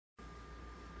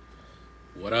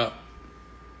What up?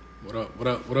 What up? What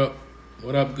up? What up?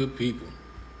 What up, good people?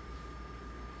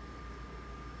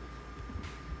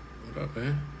 What up,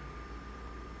 man?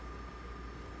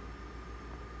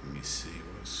 Let me see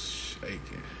what's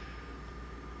shaking.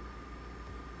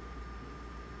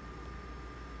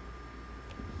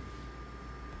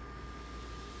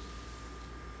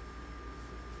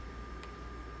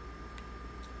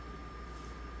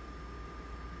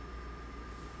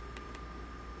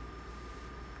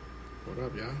 What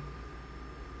up, y'all?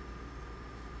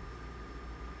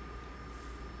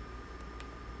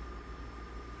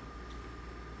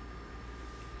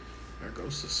 There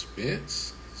goes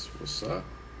suspense. That's what's up?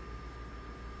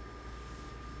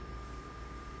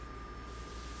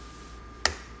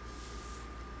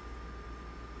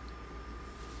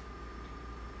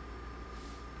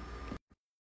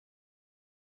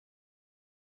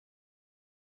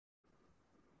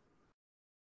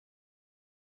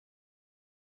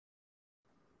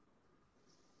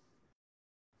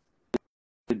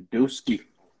 Dusky.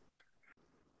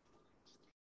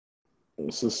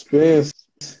 Suspense.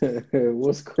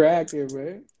 What's cracking,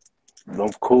 man?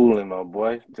 I'm cooling, my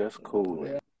boy. Just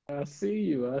cooling. Yeah, I see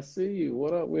you. I see you.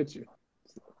 What up with you?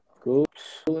 Cooling?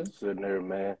 Sitting there,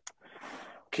 man.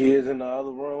 Kids in the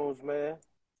other rooms, man.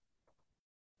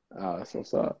 Oh, that's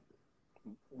what's up.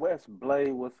 West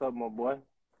Blade, what's up, my boy?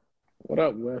 What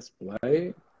up, West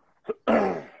Blade?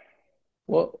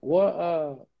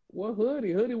 What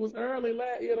hoodie? Hoodie was early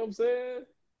last, you know what I'm saying?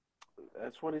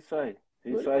 That's what he say.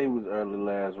 He Hoodie, say he was early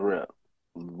last rep.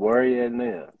 Worry at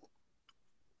there.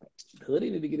 hoodie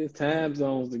need to get his time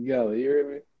zones together, you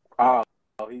hear me? Oh,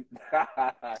 he,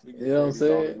 he You just know what I'm said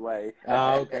he's on his saying? way.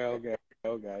 Oh,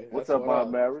 okay. What's That's up, what Aunt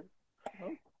up. Mary?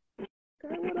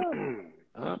 Okay, what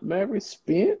up? Mary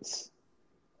Spence?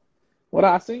 What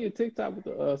I seen your TikTok with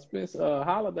the Spence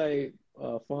holiday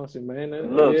function, man.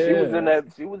 Look, she was in Yeah, that.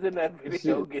 She was in that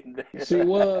video she getting she there.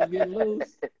 was getting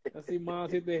loose. I see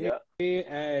moms hit their head. Yeah,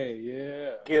 Hey, yeah.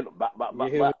 get him. Bop, bop, You bop,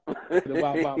 hit bop. the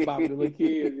bop the little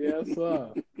kids. Yes, sir.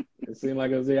 It seemed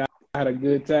like I had a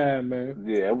good time, man.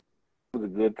 Yeah, it was a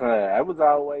good time. I was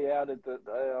all the way out at the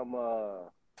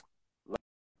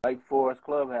Lake Forest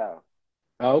Clubhouse.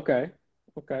 Oh, okay.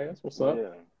 Okay, that's what's up.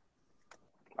 Yeah,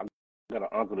 I got an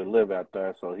uncle that live out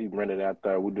there, so he rented out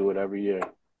there. We do it every year.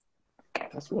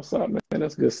 That's what's up, man.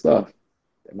 That's good stuff.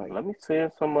 Let me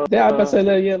send some. Yeah, I say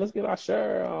that. Yeah, let's get our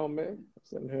share on, man.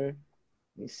 Sitting here.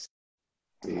 Let me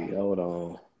see. Hold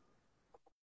on.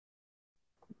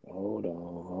 Hold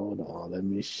on. Let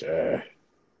me share.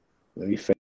 Let me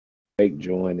fake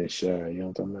join and share. You know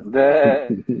what I'm That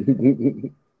talking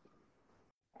about?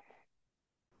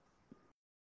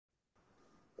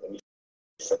 Let me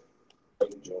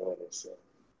fake join and share.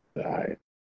 All right.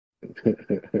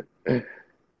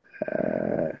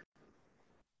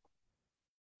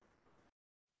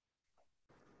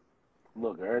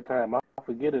 look every time I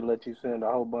forget it, let you send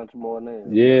a whole bunch more names.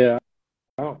 Yeah.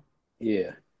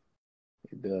 Yeah,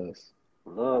 it does.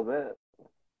 Love that.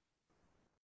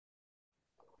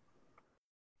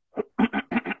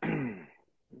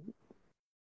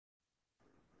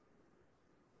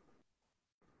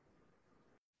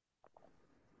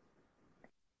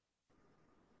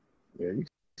 Yeah, you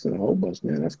sent a whole bunch,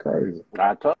 man. That's crazy.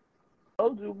 I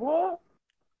told you, boy.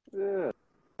 Yeah,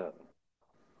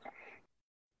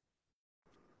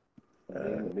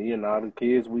 me and all the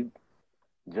kids, we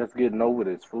just getting over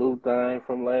this flu thing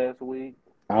from last week.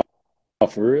 Oh,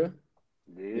 for real?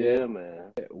 Yeah, Yeah,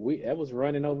 man. we that was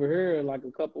running over here like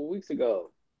a couple weeks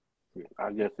ago.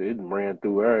 I guess it ran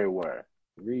through everywhere.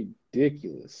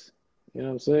 Ridiculous. You know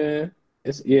what I'm saying?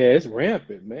 It's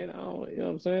rampant, man. I don't, you know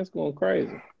what I'm saying? It's going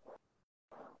crazy.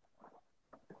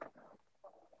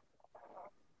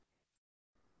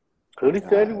 Hoodie All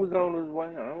said he right. was on his way.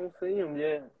 I don't see him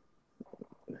yet.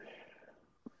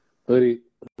 Hoodie,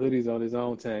 Hoodie's on his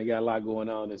own time. He got a lot going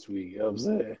on this week. You know what I'm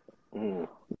saying? Mm.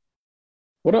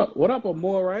 What up? What up,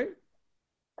 Amore, right?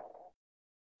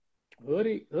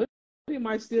 Hoodie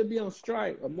might still be on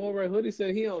strike. Amore Hoodie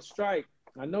said he on strike.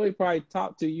 I know he probably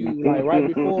talked to you like right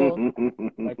before,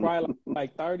 like probably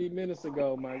like 30 minutes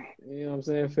ago, Mike. You know what I'm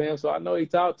saying, fam? So I know he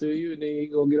talked to you, and then he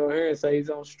gonna get on here and say he's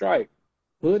on strike.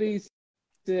 Hoodie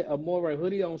said Amore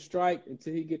Hoodie on strike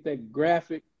until he get that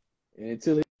graphic and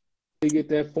until he get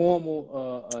that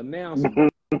formal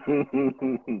announcement.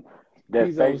 that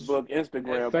He's on Facebook,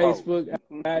 Instagram post. Facebook,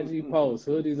 IG post.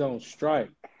 Hoodie's on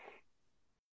strike.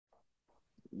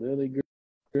 Lily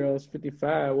Girls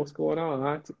 55. What's going on,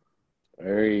 Auntie?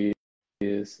 There he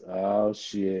is. Oh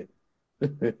shit.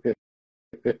 There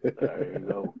you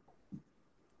go.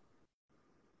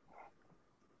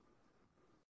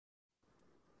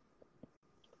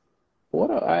 What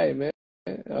up? Hey, man.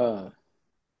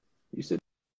 You should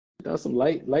have done some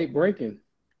late breaking.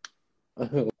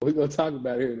 We're gonna talk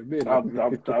about it here in a I'm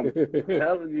minute.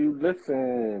 telling you,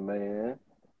 listen, man.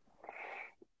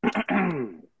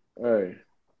 All right.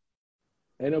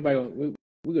 Ain't nobody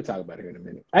we gonna talk about it here in a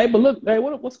minute. Hey, but look, hey,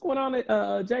 what's going on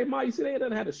at J Mall? You see they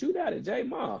done had a shootout at J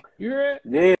Mall. You hear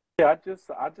it? Yeah,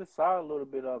 I just saw a little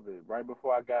bit of it right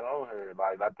before I got on here.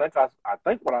 Like I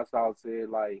think what I saw said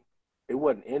like it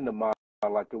wasn't in the mall,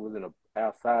 like it was in the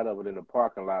outside of it in the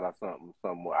parking lot or something.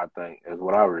 Somewhere I think is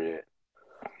what I read.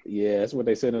 Yeah, that's what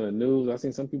they said on the news. I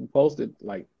seen some people posted,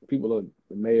 like people that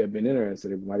may have been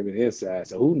interested, it might have been inside.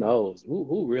 So who knows?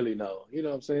 Who really knows? You know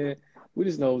what I'm saying? We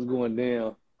just know what's going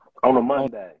down On a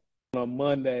Monday. on a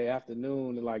Monday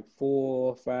afternoon at like 4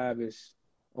 or 5-ish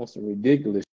on some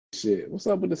ridiculous shit. What's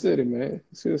up with the city, man?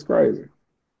 This shit is crazy.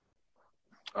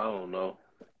 I don't know.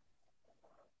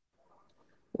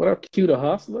 What up, Q the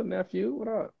Hustler, nephew? What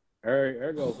up?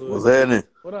 There goes Hood. What's happening?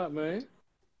 What up, man?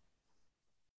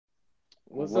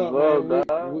 What's What's up, man? up,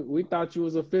 dog? We thought you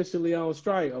was officially on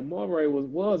strike. Amore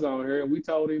was on here, and we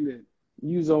told him that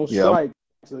you was on Yeah, strike,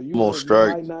 so you I'm on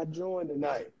strike. might not join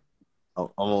tonight. I'm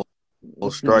on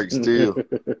strike still.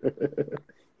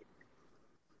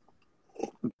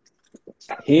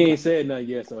 He ain't said nothing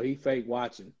yet, so he fake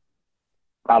watching.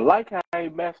 I like how he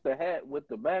matched the hat with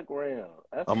the background.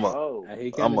 That's I'm a cold.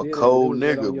 He I'm kinda a did it. cold Was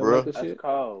that on nigga, your bro. Laker That's shit?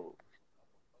 cold.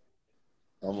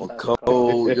 I'm a That's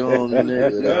cold young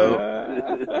nigga, dog.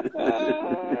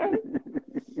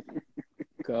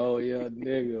 Cold young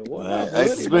nigga. What Man, up, hey,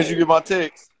 Hoodie, Suspense, you man? get my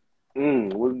text.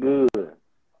 We're good.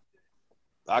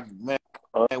 Man,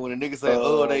 Uh, when a nigga say,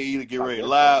 they either get I ready to guess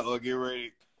lie so. or get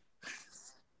ready.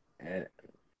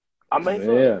 I mean, Yeah.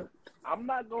 look, I'm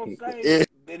not gonna say Yeah.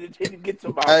 that it didn't get to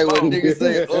my Hey, when a phone. nigga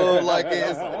say, like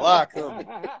it's a lie coming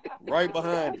right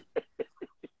behind it.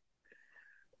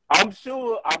 I'm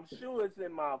sure it's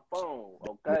in my phone.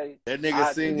 Okay. That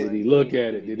nigga seen Did it. he look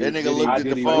at it? That nigga looked at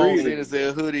did the he phone, read seen it? it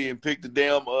said hoodie, and picked the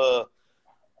damn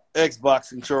Xbox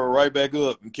controller right back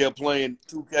up and kept playing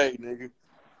 2K, nigga.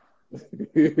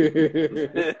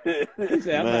 He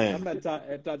said, Man, I'm not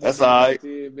talking that's all right.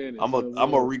 10 minutes. I'm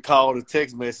gonna recall the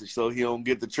text message so he don't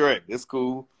get the track. That's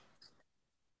cool.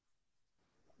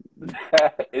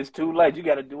 It's too late. You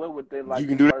got to do it within like You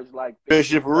can the do first like that 15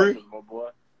 shit for real? seconds, my boy.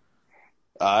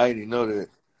 I didn't even know that.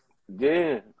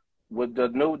 Yeah, with the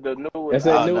new. That's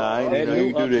that new, I ain't that even know new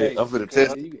you can do that. update. I'm finna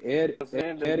text. You can edit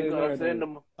You gonna send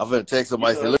them. I'm finna text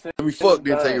somebody. Say, You let gonna me send fuck,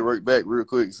 then them take it things. right back real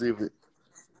quick and see if it.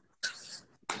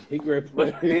 He great.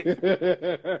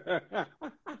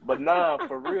 But nah,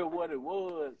 for real, what it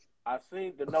was, I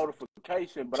seen the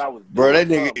notification, but I was doing Bro, that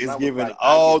nigga something. is I was giving like,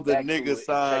 I'll all get the back to nigga it and check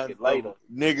signs it of later.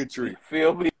 niggatry. You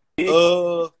feel me?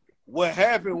 What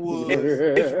happened was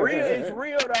It's real. It's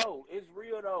real though. It's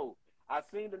real though. I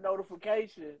seen the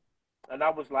notification, and I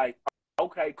was like,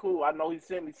 okay, cool. I know he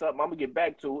sent me something. I'm gonna get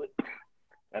back to it,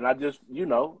 and I just,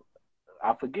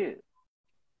 I forget.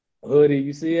 Hoodie,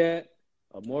 you see that?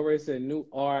 Amore said new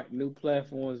art, new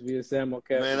platforms via Samuel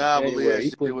Cap. man, I believe that He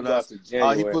shit put when you I out to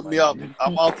January. he put me out.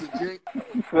 I'm out to Jink.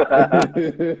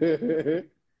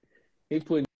 He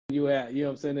putting you out. You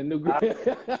know what I'm saying? The new.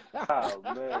 Oh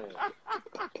man.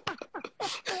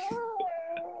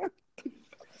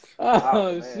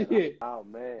 Oh shit. Oh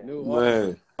man. New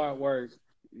artwork.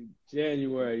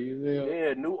 January, you know?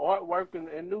 Yeah, new artwork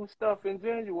and new stuff in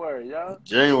January, y'all.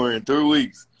 January in 3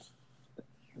 weeks.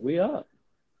 We up.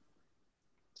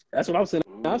 That's what I was saying.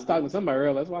 I was talking to somebody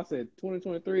earlier. That's why I said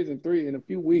 2023 is in a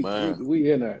few weeks. We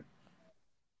in there.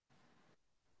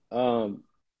 Y'all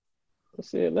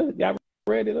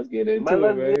ready? Let's get into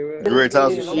it, baby. You ready to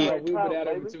talk some shit? We've been out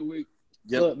every 2 weeks.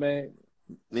 Yep. Look, man.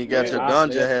 You got your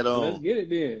ganja hat on. Let's get it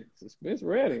then. Suspense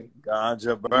ready.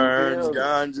 Ganja burns,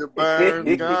 ganja burns,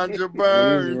 ganja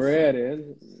burns. He's ready.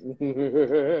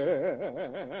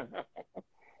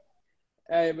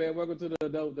 Hey, man, welcome to the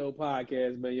Dope Dope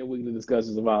Podcast, man. Your weekly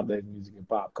discussions of all things music and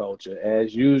pop culture.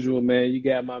 As usual, man, you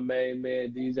got my main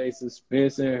man, DJ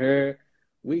Suspense in here.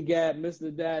 We got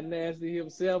Mr. Nasty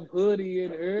himself, Hoodie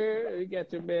in here. You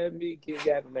got your man, me, Kid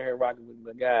Gat in there rocking with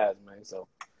the guys, man. So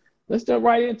let's jump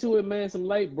right into it, man. Some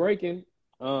late breaking.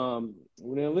 Well,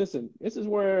 then listen, this is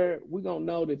where we're going to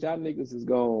know that y'all niggas is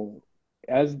going,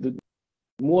 as the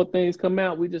more things come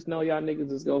out, we just know y'all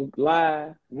niggas is going to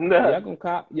lie. Y'all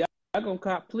going to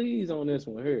cop please on this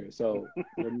one here. So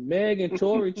the Meg and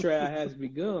Tory trial has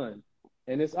begun,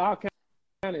 and it's all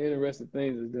kind of interesting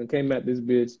things that came out this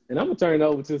bitch. And I'm going to turn it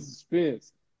over to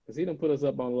Suspense because he done put us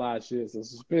up on a lot of shit. So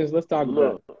Suspense, let's talk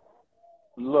about it.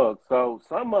 Look, so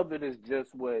some of it is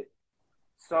just what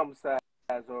some sides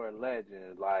are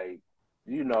alleging. Like,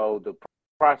 you know, the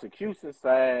prosecution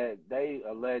side, they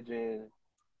alleging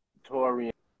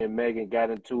Tory and Megan got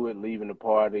into it leaving the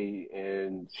party,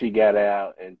 and she got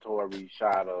out, and Tory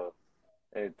shot her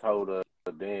and told her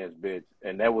to dance, bitch.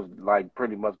 And that was like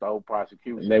pretty much the whole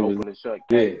prosecution, open and shut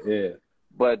case. Yeah.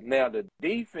 But now the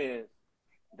defense,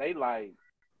 they like,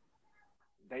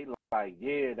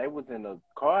 yeah, they was in a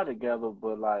car together,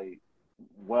 but like,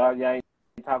 well, y'all ain't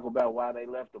talk about why they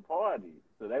left the party.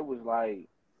 So they was like,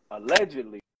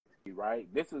 allegedly, right?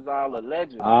 This is all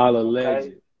allegedly. All alleged.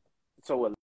 Okay?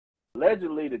 So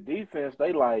allegedly, the defense,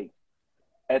 they like,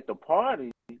 at the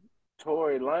party,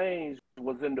 Tory Lanez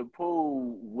was in the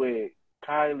pool with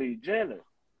Kylie Jenner.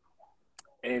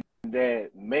 And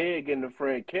that Meg and the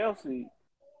friend Kelsey,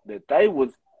 that they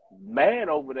was mad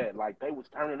over that. Like, they was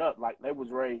turning up. Like, they was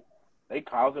ready. They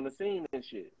causing a scene and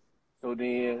shit. So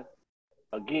then,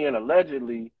 again,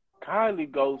 allegedly,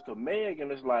 Kylie goes to Meg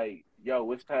and it's like,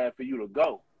 yo, it's time for you to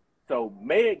go. So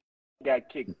Meg got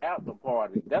kicked out the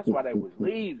party. That's why they was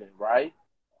leaving, right?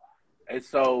 And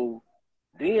so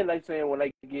then they saying when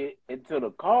they get into the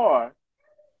car,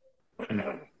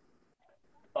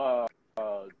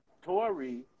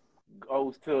 Tory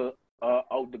goes to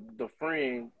the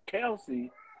friend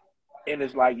Kelsey, and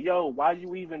it's like, yo, why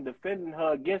you even defending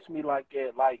her against me like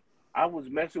that? Like, I was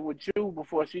messing with you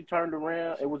before she turned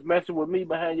around and was messing with me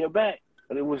behind your back.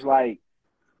 And it was like,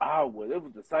 oh, well, it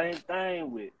was the same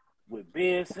thing with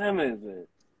Ben Simmons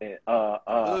and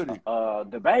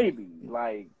the baby.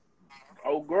 Like,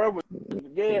 old girl was,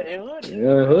 yeah, and Hoodie.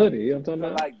 Yeah, Hoodie. I'm talking So,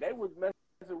 about. like, they was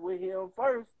messing with him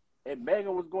first, and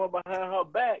Megan was going behind her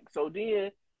back. So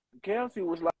then Kelsey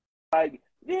was like,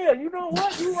 yeah, you know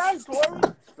what? You right, Tory.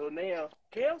 So now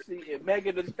Kelsey and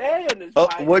Megan Thee Stallion is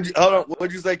fighting. Hold on.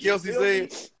 What'd you say Kelsey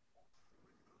said?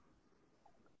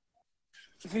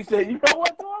 She said, you know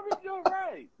what, Tory? You're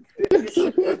right.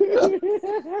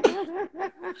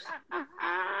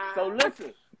 So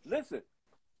listen.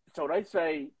 So they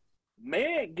say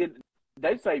Meg get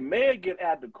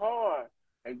out the car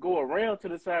and go around to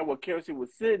the side where Kelsey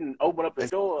was sitting, open up the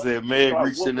door. Said Meg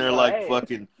reached in there like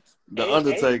fucking the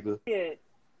Undertaker.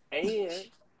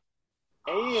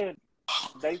 And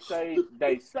they say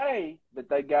that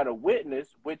they got a witness,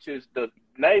 which is the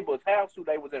neighbor's house who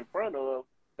they was in front of.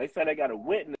 They say they got a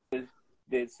witness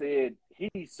that said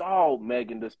he saw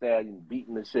Megan Thee Stallion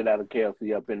beating the shit out of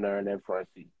Kelsey up in there in that front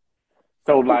seat.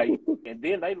 So like, and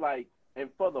then they like, and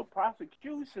for the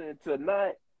prosecution to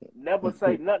not never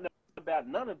say nothing about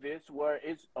none of this, where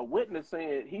it's a witness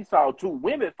saying he saw two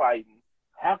women fighting,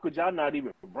 how could y'all not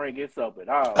even bring this up at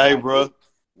all? Hey, like, bro.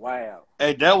 Wow.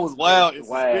 Hey, that was wild. It's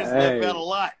wow. left out a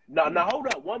lot. No, hold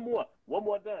up. One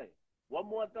more thing.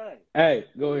 Hey,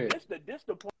 go ahead. This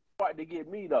the part to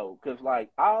get me though, because like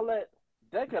all that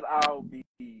could all be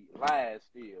lies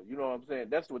still. You know what I'm saying?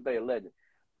 That's what they alleged.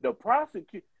 The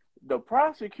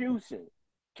prosecution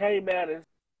came out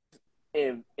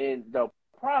and the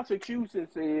prosecution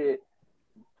said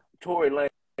Tory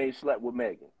Lanez slept with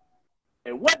Megan.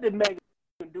 And what did Megan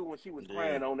do when she was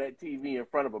crying on that TV in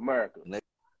front of America?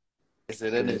 They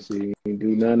said that she didn't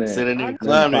do none of that. Said that nigga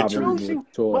climbed that tree.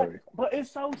 But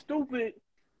it's so stupid.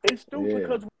 It's stupid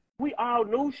because we all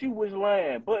knew she was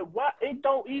lying. But why? It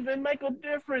don't even make a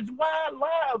difference. Why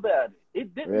lie about it?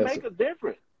 It didn't make a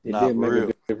difference. It didn't make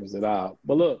a difference at all.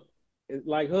 But look, it's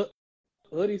like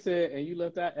Hoodie said, and you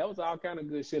left out, that was all kind of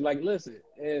good shit. Like, listen,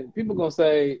 and people gonna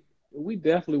say, we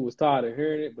definitely was tired of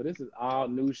hearing it, but this is all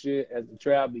new shit as the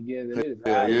trial begins, and it is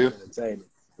highly entertaining.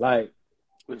 Like,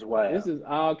 this is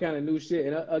all kind of new shit.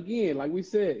 And again, like we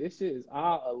said, this shit is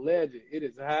all alleged. It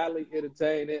is highly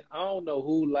entertaining. I don't know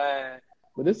who lied,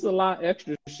 but this is a lot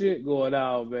extra shit going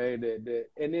on, man.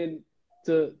 And then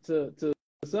to the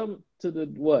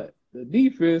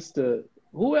defense, to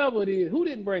whoever it is, who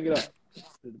didn't bring it up?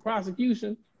 The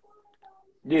prosecution.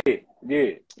 Yeah.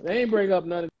 They ain't bring up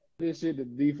none of this shit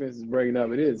that the defense is bringing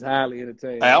up. It is highly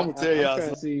entertaining. Hey, I'm gonna tell y'all I'm trying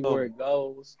to see where it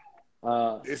goes.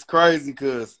 It's crazy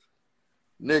because,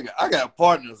 nigga, I got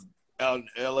partners out in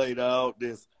L.A. dog.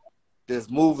 There's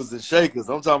movers and shakers.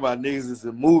 I'm talking about niggas that's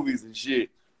in movies and shit.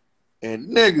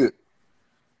 And nigga,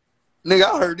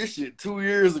 I heard this shit 2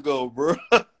 years ago, bro.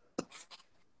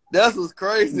 That's what's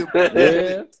crazy.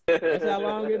 Yeah, that's how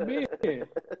long it been.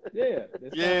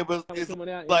 Yeah, but it's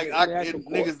like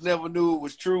niggas never knew it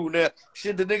was true. Now,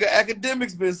 shit, the nigga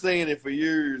Academics been saying it for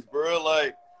years, bro.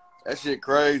 Like, that shit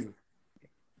crazy.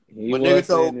 But nigga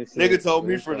told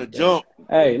me from the jump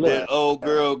that old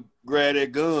girl grabbed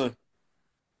that gun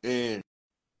and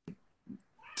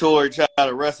Tory tried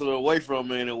to wrestle it away from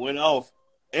her and it went off.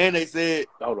 And they said,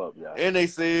 hold up, y'all. And they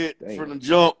said from the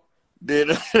jump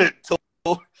that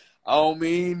I don't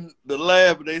mean the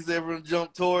laugh, but they said from the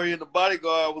jump, Tory and the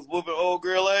bodyguard was whooping old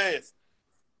girl ass.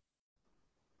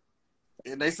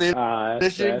 And they said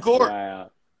that shit in court. Wild.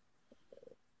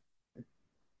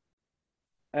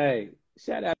 Hey,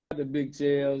 shout out to Big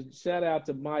Chills. Shout out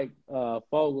to Mike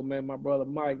Fogel, man, my brother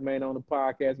Mike, man, on the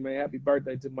podcast, man. Happy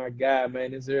birthday to my guy,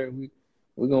 man. This here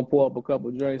we're gonna pour up a couple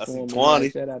drinks for him. 20.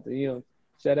 Man. Shout out to him.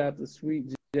 Shout out to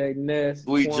Sweet J Ness.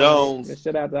 Sweet 20. Jones. And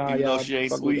shout out to all y'all she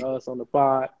ain't fuck sweet. with us on the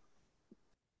pod.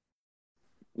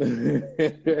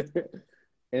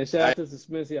 And shout out to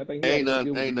Suspensy. I think he ain't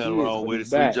nothing wrong with it.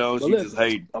 Sweet Jones, she just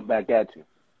hating. I'm back at you.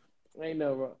 Ain't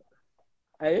no wrong.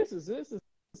 Hey, this is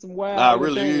some wild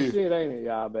really shit, ain't it,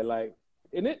 y'all? But like,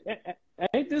 and it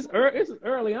ain't this early. It's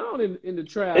early on in the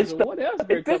trial. So what else?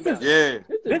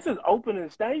 This is opening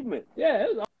statement. Yeah,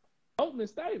 it's opening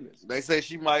statements. They say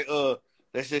she might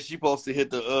they said she supposed to hit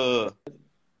the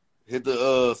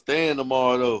stand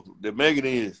tomorrow though. That Megan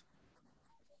is.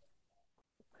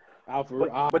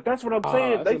 But that's what I'm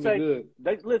saying. They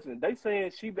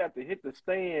saying she got to hit the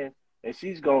stand and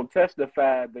she's gonna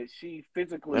testify that she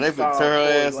physically saw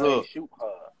her ass up. Shoot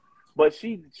her. But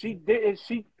she didn't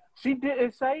say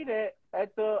that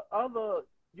at the other,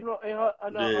 in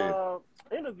her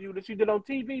interview that she did on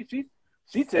TV.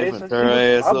 She said her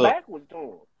back was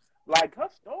torn. Like, her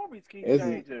stories keep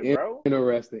changing, bro.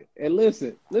 Interesting. And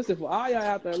listen, for all y'all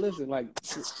out there, listen, like,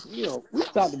 we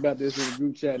talked about this in the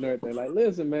group chat and everything. Like,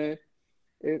 listen, man,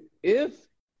 if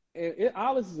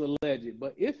all this is alleged,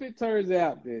 but if it turns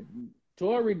out that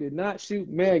Tory did not shoot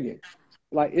Megan,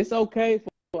 like, it's okay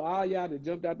for all y'all to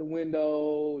jump out the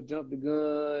window, jump the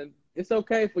gun. It's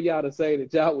okay for y'all to say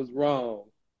that y'all was wrong.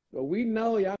 But we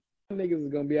know y'all niggas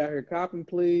is going to be out here copping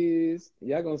pleas.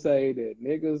 Y'all going to say that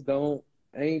niggas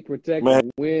ain't protecting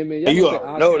women. You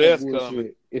know that's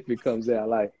coming. If it comes out.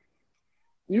 Like,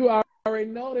 you already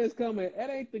know that's coming. That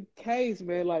ain't the case,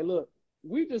 man. Like, look,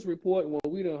 we just reporting what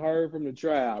we done heard from the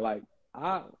trial. Like,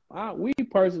 we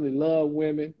personally love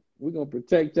women. We're going to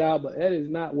protect y'all, but that is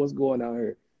not what's going on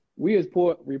here. We is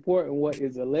reporting what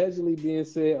is allegedly being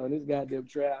said on this goddamn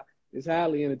trial. It's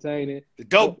highly entertaining.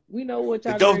 We know what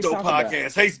y'all The Dope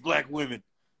podcast hates black women.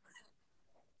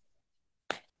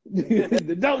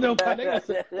 The Dope podcast.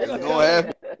 They gonna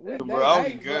happen. Bro, I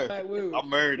don't care. I'm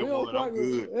married to one. I'm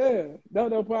good. Yeah.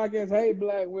 Dope podcast hate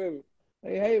black women.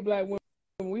 They hate black women.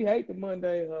 We hate the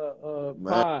Monday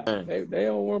pod. They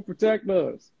don't want to protect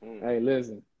us. Hey,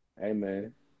 listen. Hey,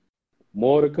 man.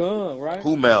 More to come, right?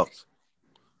 Who melts?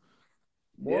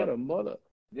 More to come.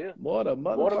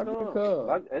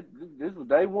 Like, this was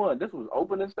day one. This was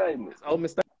opening statements. Opening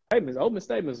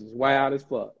statements is wild as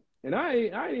fuck. And I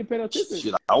ain't even paying attention.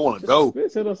 Shit, I want to go.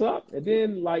 Hit us up, and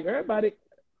then like everybody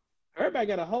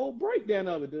got a whole breakdown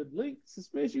of it. The link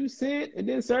suspense you sent, and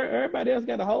then everybody else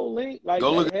got a whole link. Like,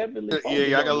 go look. I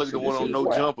gotta look at the one on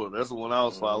No Jumper. That's the one I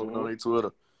was following on their Twitter.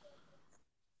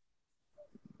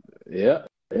 Yeah.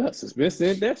 Suspense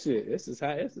sent that shit. This is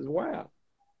wild.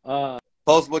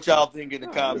 Post what y'all think in the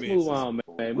comments. Let's move on,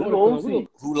 man.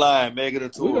 Who lying, Megan or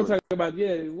Tory? We're gonna talk about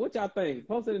what y'all think.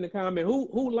 Post it in the comment.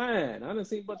 Who lying? I done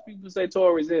seen a bunch of people say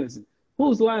Tory's innocent.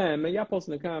 Who's lying, man? Y'all post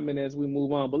in the comment as we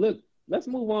move on. But look, let's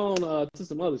move on to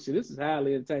some other shit. This is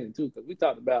highly entertaining too, because we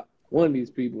talked about one of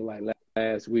these people like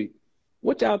last week.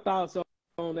 What y'all thoughts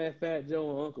on that Fat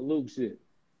Joe and Uncle Luke shit?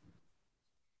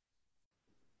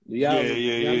 Y'all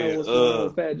know what's going on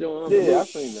with Fat Joe and Uncle Luke? Yeah, I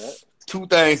seen that. Two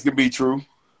things can be true.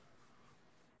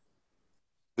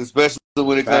 Especially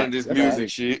when it comes to this music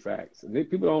shit. Facts.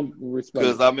 People don't respect.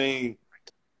 Because, I mean,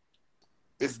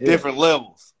 it's different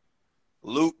levels.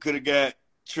 Luke could have got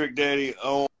Trick Daddy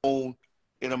on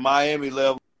in a Miami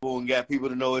level and got people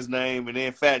to know his name. And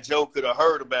then Fat Joe could have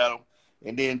heard about him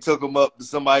and then took him up to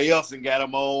somebody else and got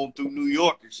him on through New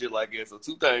York and shit like that. So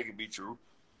two things can be true.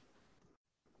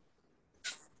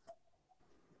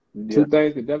 Two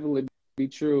things could definitely be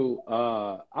true.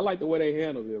 I like the way they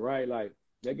handled it, right? Like,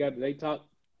 they talked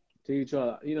to each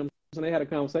other, so they had a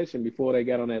conversation before they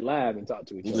got on that live and talked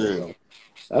to each other. So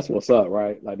that's what's up,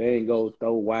 right? Like, they ain't go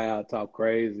throw wild, talk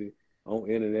crazy on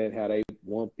internet, how they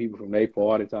want people from their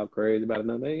party talk crazy about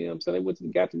another. You know what I'm saying? They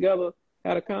got together,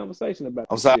 had a conversation about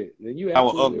this shit. Then you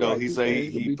Up though, he say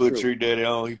he put Trick Daddy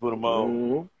on, he put him on.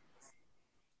 Mm-hmm.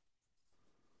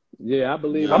 Yeah, I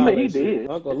believe. He did.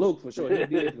 Uncle Luke for sure. He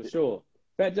did for sure.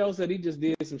 Fat Joe said he just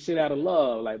did some shit out of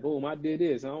love. Like, boom, I did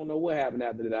this. I don't know what happened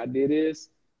after that. I did this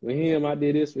with him. I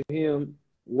did this with him.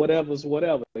 Whatever's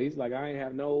whatever. He's like, I ain't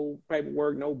have no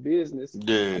paperwork, no business.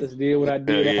 Yeah. I just did what I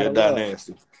did. Yeah, that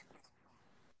nasty.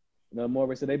 No,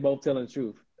 Morgan said they both telling the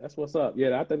truth. That's what's up.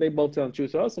 Yeah, I think they both telling the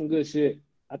truth. So that's some good shit.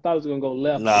 I thought it was gonna go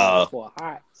left for a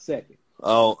hot second.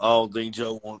 I don't think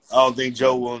Joe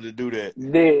wanted to do that.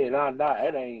 Yeah,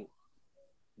 it ain't.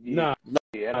 Nah.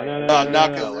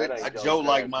 Nah, Joe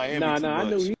like Miami too much. I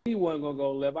knew he wasn't gonna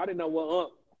go left. I didn't know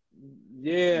what.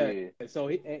 Yeah. So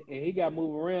he got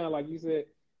moved around, like you said.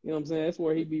 You know what I'm saying? That's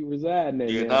where he be residing at.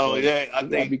 Yeah, now. not only that, I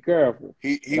think be careful.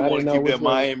 He want to keep that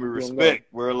Miami respect,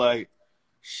 where like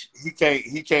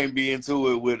he can't be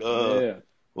into it with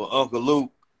Uncle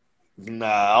Luke. Nah,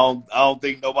 I don't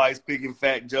think nobody's picking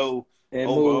Fat Joe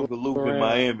over Uncle Luke in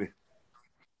Miami.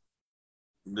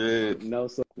 Yeah. No,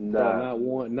 sir. Not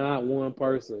one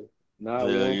person. Not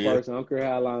one person. I don't care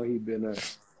how long he been there.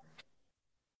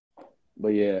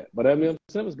 But I mean,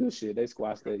 it was good shit. They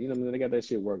squashed that. You know what I mean? They got that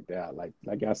shit worked out. Like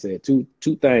I said, two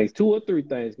or three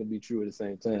things can be true at the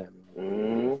same time.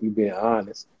 If you being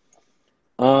honest.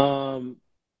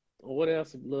 What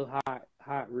else? A little hot,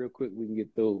 real quick. We can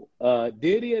get through.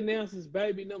 Diddy announces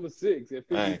baby number 6 at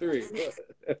 53.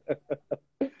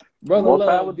 Brother, more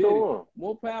power to him.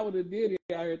 More power to Diddy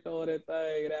out here throwing that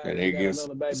thing. And he gets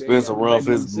Spencer run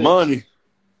for his money.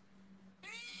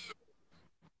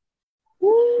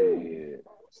 Woo.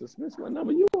 So Smith, what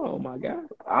number you on, my guy?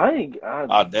 I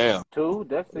damn. 2.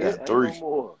 That's it. Ain't 3. No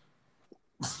more.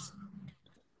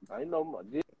 I ain't no more.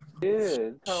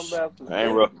 Yeah, talking about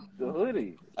the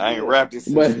hoodie. I ain't rapped it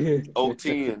since 010,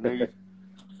 nigga.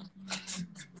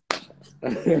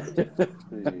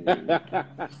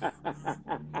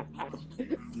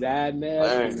 That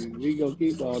nasty. We gonna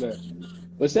keep all that.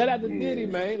 But shout out to Diddy,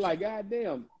 man. Like,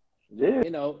 goddamn. Yeah.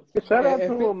 You know, shout out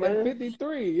to him, man. At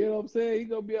 53, you know what I'm saying? He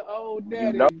gonna be an old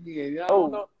daddy again. I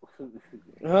don't know.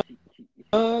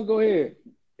 Go ahead.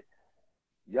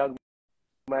 Young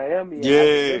Miami.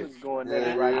 Yeah. Going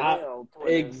there right now.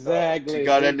 Exactly. She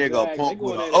got that nigga a punk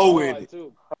with an O in it.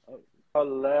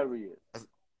 Hilarious.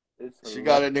 She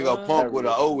got that nigga a punk with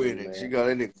an O in it. She got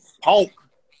that nigga punk.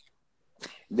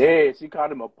 Yeah, she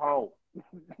called him a punk.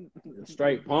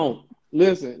 Straight punk.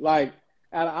 Listen, like,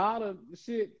 out of all the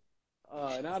shit,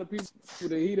 and all the people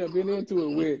that he done been into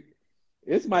it with,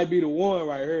 this might be the one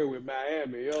right here with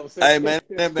Miami. You know what I'm saying? Hey, man,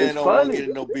 that man don't want to get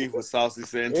in no beef with Saucy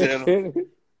Santana.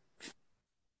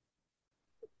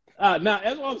 Nah,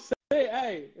 that's what I'm saying.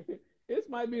 Hey, this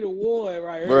might be the one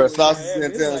right here. Bro, Saucy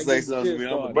Santana say something to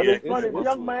me. But it's funny,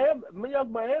 Young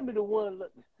Miami the one.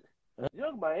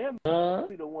 Young Miami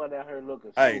be the one out here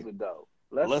looking stupid, though.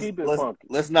 Let's keep it funky.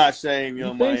 Let's not shame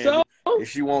Young Miami. So? If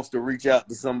she wants to reach out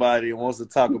to somebody and wants to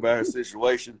talk about her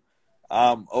situation,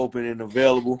 I'm open and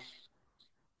available.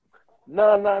 No.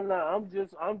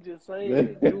 I'm just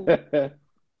saying,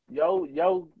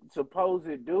 yo,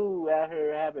 supposed dude out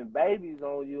here having babies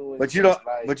on you. And but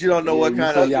you don't know what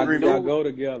kind of agreement y'all go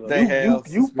together. They have.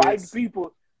 You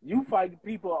fight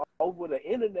people over the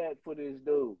internet for this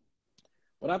dude.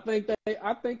 But I think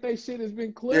they shit has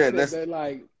been clear. Yeah, that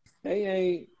like they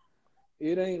ain't.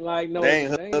 It ain't like no. They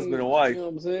ain't husband and wife. You know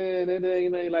what I'm saying? It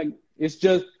ain't like it's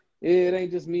just. It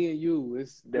ain't just me and you.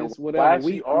 It's whatever.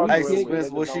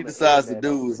 What she decides to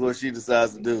do is what she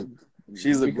decides to do.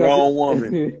 She's a grown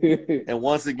woman. And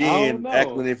once again,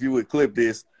 Ackland, if you would clip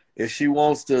this, if she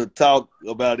wants to talk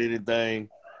about anything,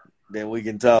 then we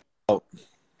can talk.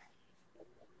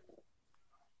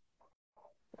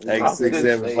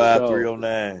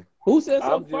 8675309. Who said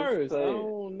so first? I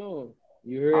don't know.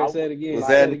 You heard it. Say it again.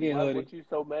 Say it again, Hoodie. What you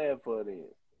so mad for then?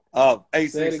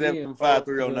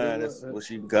 8675309. That's what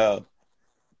she called.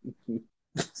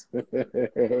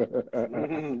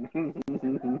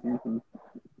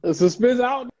 Suspense. I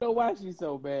don't know why she's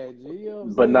so bad. You know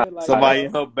but not like, somebody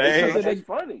in her bag. That's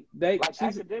funny.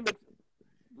 Academics.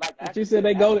 She said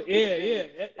they go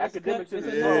to academics is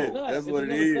a troll. That's what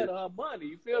it is. Her money.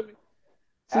 You feel me?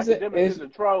 Academics is a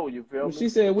troll. You feel me? She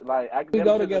said we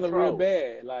go together real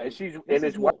bad. Like and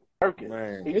it's working.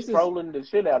 Man. He's trolling the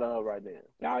shit out of her right now.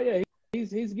 Oh yeah.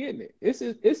 He's getting it. This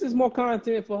is more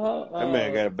content for her. That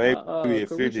man got a baby at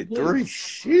 53.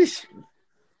 Sheesh.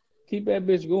 Keep that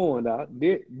bitch going, dog.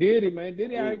 Diddy, man.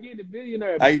 Diddy out here getting the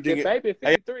billionaire. How you think the baby at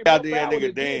 53. How did that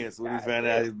nigga dance when he found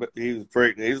out he was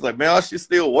pregnant? He was like, man, I should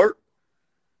still work.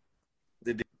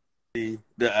 He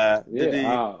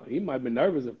might have been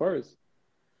nervous at first.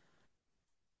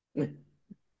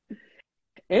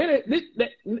 And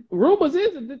rumors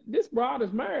is that this broad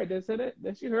is married. They said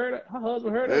that she heard her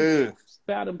husband heard her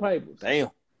filed them papers. Damn.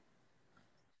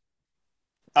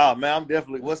 Oh man, I'm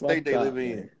definitely. What state they live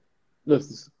in?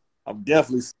 Listen, I'm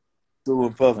definitely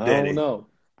suing Puff Daddy. I don't know.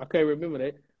 I can't remember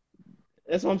that.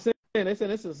 That's what I'm saying. They said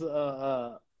this is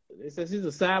they said she's a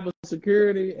cyber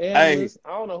security analyst.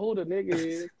 Hey. I don't know who the nigga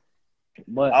is.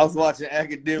 But I was watching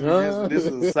Academics. This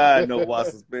is a side note while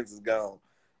Suspense is gone.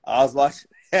 I was watching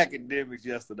Academics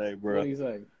yesterday, bro. What do you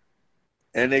say?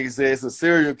 And nigga said it's a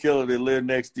serial killer that live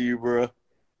next to you, bro.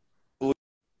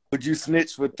 Would you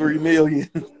snitch for $3 million?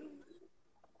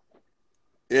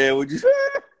 Yeah, would you?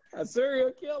 A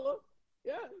serial killer?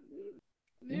 Yeah.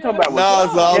 You talking about No,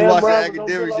 so I was watching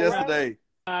cameras Academics yesterday.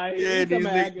 Yeah,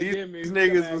 these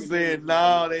niggas were saying,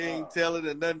 nah, they ain't telling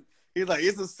it nothing. He's like,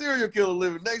 it's a serial killer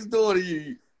living next door to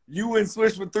you. You wouldn't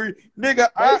switch for $3. Nigga,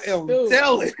 I am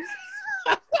telling.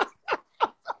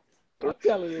 I'm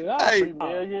telling you, hey, $3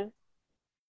 million.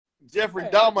 Jeffrey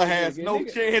Dahmer has no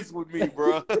chance with me,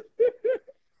 bro.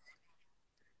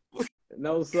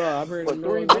 No, sir. I'm hearing For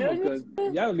 $3 million? because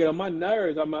y'all get on my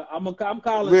nerves. I'm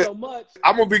calling so much.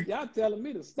 I'm gonna be. Y'all telling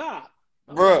me to stop,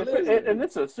 bro. And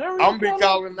it's a serial. I'm gonna be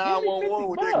calling 911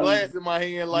 with that glass in my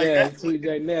hand, like that.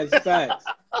 TJ Nash facts.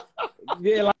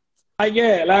 Yeah,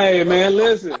 like, man,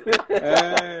 listen.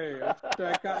 Hey, I'm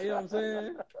trying to call, you know what I'm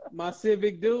saying? My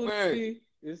civic duty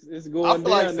is going down. I feel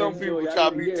like some people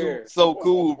try to be so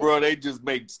cool, bro. They just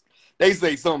they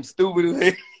say something stupid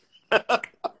as hell.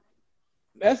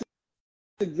 That's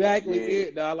exactly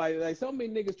it, dog. Like so many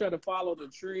niggas try to follow the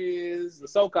trends, the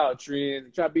so-called trends,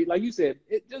 and try to be, like you said,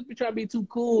 just be trying to be too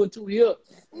cool and too hip.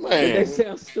 Man, they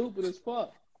sound stupid as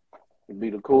fuck.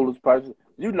 Be the coolest person.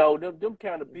 You know, them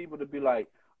kind of people to be like,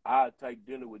 I'll take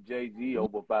dinner with Jay-Z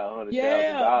over $500,000.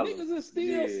 Yeah, niggas are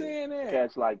still saying that.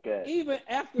 Cats like that. Even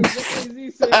after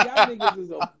Jay-Z said, y'all niggas is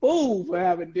a fool for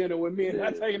having dinner with me and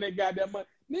not taking that goddamn money.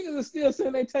 Niggas are still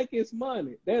saying they take his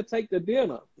money. They'll take the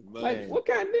dinner. Man. Like, what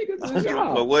kind of niggas is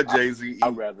y'all? But what Jay-Z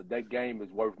I'd rather that game is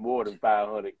worth more than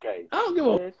 $500K. I don't give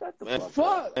a shut the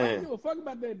fuck. I don't give a fuck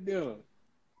about that dinner.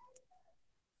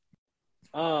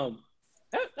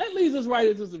 That leads us right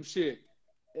into some shit.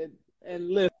 And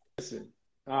listen,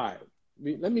 all right.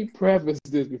 Let me preface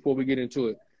this before we get into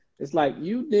it. It's like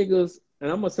you niggas,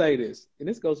 and I'm gonna say this, and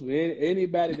this goes for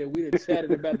anybody that we done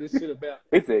chatted about this shit about.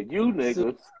 It said you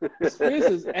niggas. This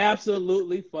is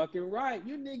absolutely fucking right.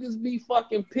 You niggas be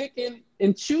fucking picking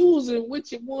and choosing which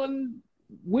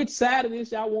side of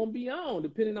this y'all want to be on,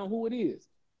 depending on who it is.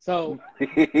 So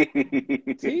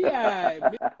T.I.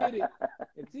 admitted,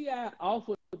 and T.I.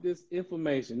 offered this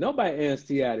information. Nobody asked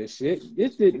T.I. this shit.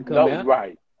 This didn't come out.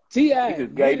 Right. T.I.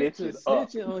 admitted to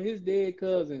snitching on his dead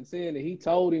cousin, saying that he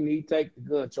told him he'd take the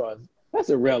gun charges.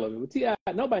 That's irrelevant. But T.I.,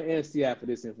 nobody asked T.I. for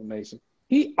this information.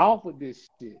 He offered this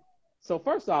shit. So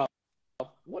first off,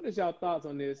 what is y'all thoughts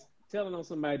on this? Telling on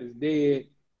somebody that's dead,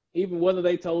 even whether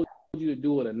they told you to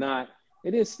do it or not,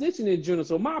 and then snitching in general.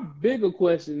 So my bigger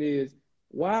question is,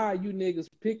 why are you niggas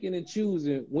picking and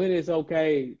choosing when it's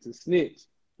okay to snitch?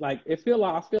 Like, I feel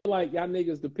like y'all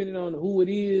niggas, depending on who it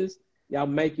is, y'all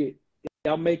make it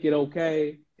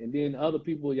okay, and then other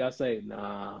people, y'all say,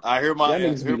 nah. I hear my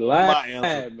answer.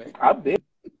 Man. I've been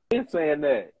saying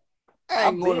that. I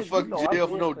ain't going to fucking jail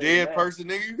for no dead person,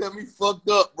 nigga. You got me fucked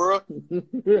up, bro. And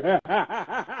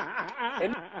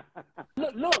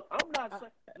look,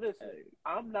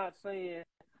 I'm not saying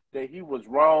that he was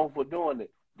wrong for doing it.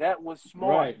 That was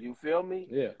smart. Right. You feel me?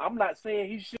 Yeah. I'm not saying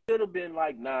he should have been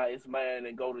like, nah, it's mine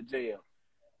and go to jail.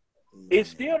 It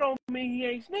still don't mean he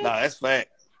ain't snitching. Nah, that's fact.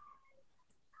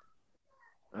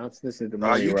 I'm snitching to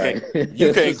money, you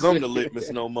can't come to Litmus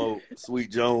no more,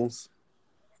 Sweet Jones.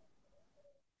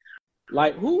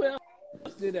 Like, who else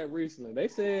did that recently? They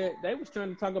said they was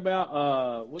trying to talk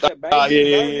about what's that?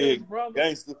 Birdman's brother.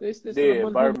 Gangster.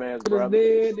 Birdman's brother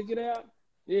dead to get out.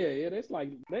 Yeah. That's like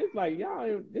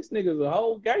y'all. This nigga's a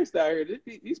whole gangster out here.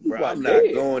 These people bro, are I'm dead.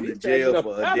 not going to jail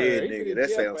for a dead nigga. That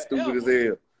sounds stupid as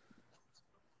hell.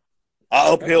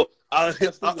 I upheld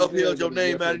your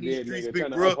name out in these streets,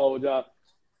 big bro.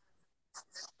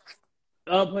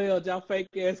 Upheld y'all fake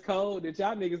ass code that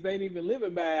y'all niggas ain't even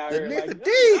living by out here. Like, I'm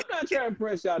not trying to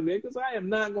press y'all niggas. I am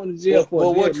not going to jail for.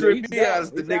 Well, what tripped me out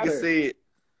is the nigga said,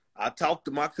 I talked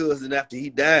to my cousin after he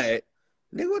died.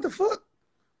 Nigga, what the fuck?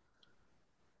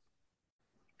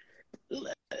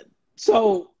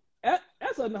 So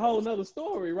that's a whole nother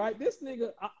story, right? This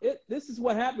nigga, this is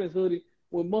what happens, Hoodie,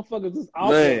 when motherfuckers just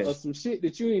offer some shit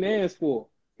that you ain't asked for.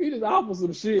 He just offer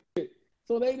some shit.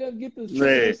 So they just get to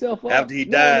trip themselves up. After he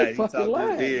died, he talked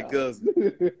to his dead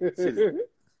cousin.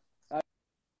 I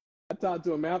talked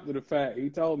to him after the fact. He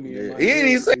told me. Yeah. He ain't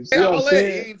even say all that.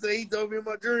 He ain't say he told me in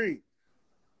my dream.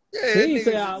 Yeah, he ain't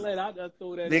say all that. I just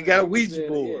threw that. They got a Ouija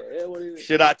board.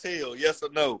 Should I tell? Yes or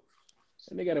no?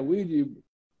 And they got a Ouija.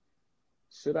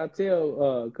 Should I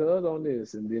tell cuz on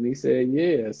this? And then he said,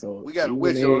 yeah. So we got a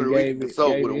witch on here. We can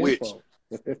consult with a witch.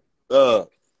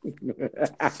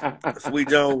 Sweet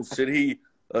Jones, should he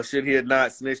have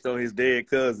not snitched on his dead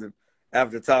cousin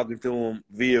after talking to him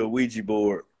via Ouija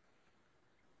board?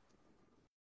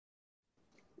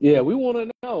 Yeah, we want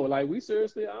to know. Like, we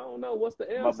seriously, I don't know. What's the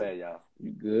answer? My bad, y'all.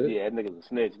 You good? Yeah, that nigga's a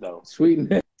snitch, though. Sweet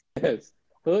Ness.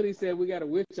 Hoodie said we got a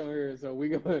witch on here, so we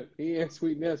gonna. He asked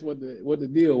Sweet Ness what the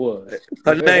deal was.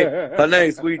 Her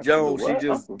name Sweet Jones. She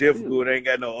just I'm difficult. Ain't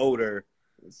got no odor.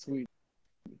 Sweet.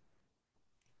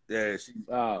 Yeah, she.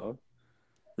 Oh.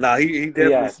 Nah, he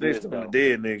definitely snitched on the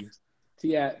dead niggas.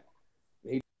 He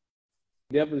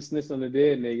definitely snitched on the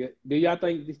dead nigga. Do y'all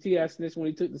think T.I. snitched when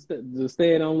he took the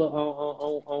stand on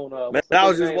Man, I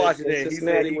was just watching that. He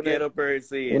said he got up there and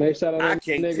said, "I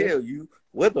can't tell you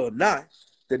whether or not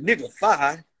the nigga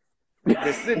fired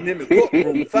that's sitting in the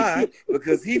courtroom fired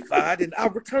because he fired and I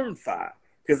returned fired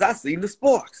because I seen the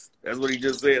sparks." That's what he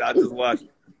just said. I just watched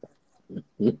it.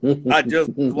 I just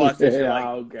watched this shit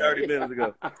like 30 minutes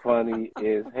ago. Funny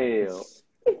as hell.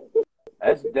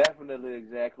 That's definitely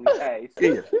exactly. Hey,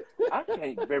 Yeah. I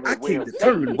can't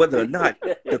determine whether or not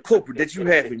the culprit that you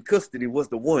have in custody was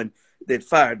the one that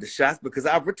fired the shots because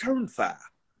I returned fire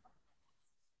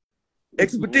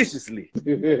expeditiously.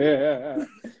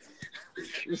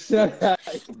 Shut up.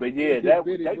 But yeah,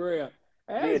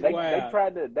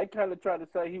 they kind of tried to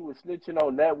say he was snitching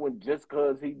on that one just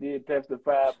because he did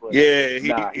testify. But yeah,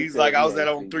 he's like, I was at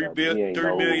on $3 million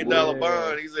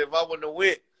bond. He said if I wouldn't have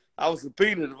went, I was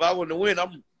subpoenaed. If I wouldn't have went,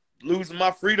 I'm losing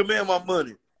my freedom and my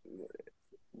money.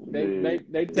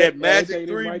 That magic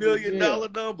 $3 million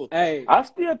number. Hey, I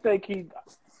still think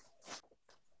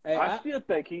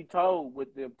he told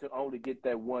with them to only get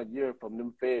that 1 year from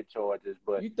them Fed charges,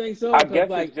 but you think so? I guess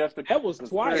like, it's just that was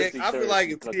twice. I feel like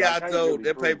if T.I. told,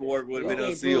 that paperwork would have been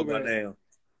unsealed by now.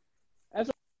 That's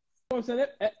what I'm saying.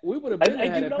 We would have been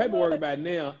had that paperwork by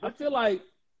now. I feel like,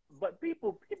 but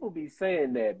people be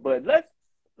saying that. But let's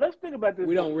think about this.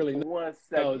 We don't really know 1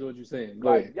 second. what you're saying.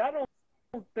 Like, y'all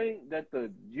don't think that the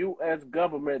U.S.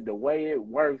 government, the way it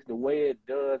works, the way it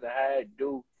does, and how it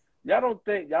do. Y'all don't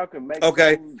think y'all can make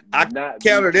I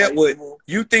counter that with,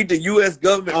 you think the U.S.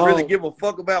 government really give a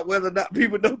fuck about whether or not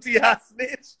people know T.I.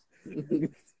 snitched?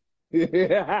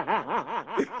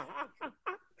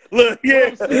 Look, yeah.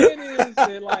 What I'm saying is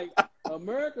that, like,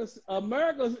 America's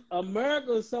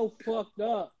so fucked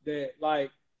up that, like,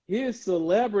 his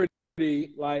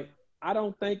celebrity, like, I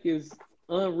don't think it's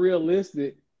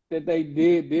unrealistic that they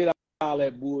did all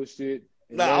that bullshit.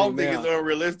 No, I don't think it's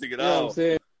unrealistic at all. You know what I'm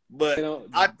saying? But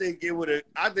I think it would have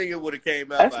came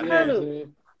out by now.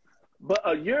 But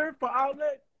a year for all of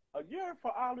that,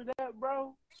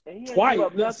 bro. And he twice.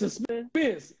 Ain't give up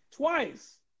suspense.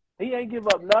 Twice. He ain't give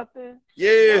up nothing.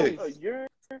 Yeah. A year.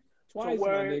 Twice, my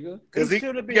nigga. Because he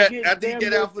after he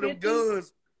get out for them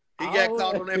guns, he got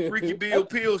caught on that freaky Bill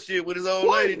Pill shit with his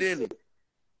old lady, didn't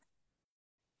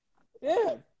he?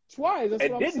 Yeah. Twice. That's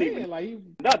what I'm saying. Like, he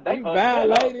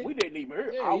violated. We didn't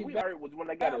even hear. All we heard was when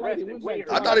they got arrested.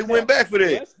 I thought he went back for that.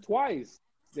 That's twice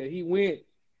that he went.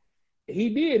 He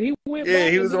did. He went back. Yeah,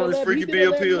 he was on his freaky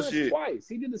Bill Pill shit. Twice.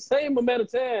 He did the same amount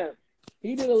of time.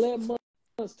 He did 11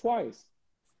 months twice.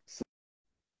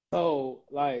 So,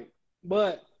 like,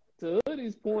 but to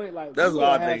Hoodie's point, like, that's what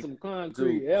I have think. Some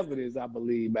concrete evidence, I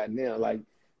believe, by now. Like,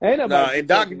 ain't nobody. Nah, and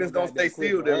documents don't stay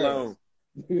sealed that long.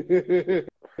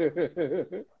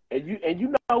 And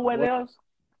you know what else?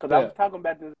 Because I was talking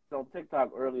about this on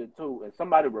TikTok earlier too, and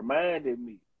somebody reminded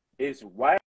me. It's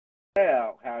wild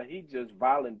how he just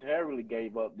voluntarily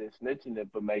gave up this snitching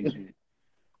information.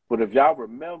 But if y'all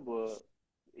remember,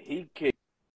 he kicked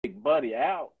Buddy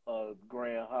out of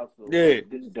Grand Hustle. Yeah.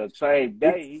 The same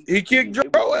day he kicked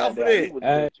Dro out for that. He was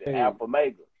Alpha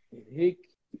Mega.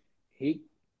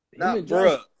 Nah,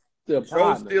 bruh.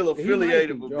 Dro's still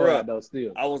affiliated, but bro,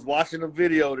 I was watching a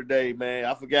video today, man.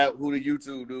 I forgot who the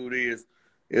YouTube dude is.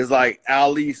 It's like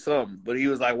Ali something, but he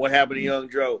was like, "What happened to Young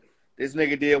Dro?" This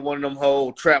nigga did one of them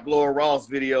whole Trap Lord Ross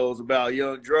videos about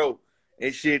Young Dro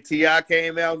and shit. T.I.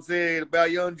 came out and said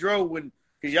about Young Dro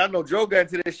because y'all know Dro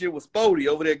got into that shit with Spody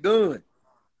over that gun,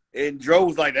 and Dro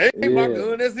was like, "That ain't my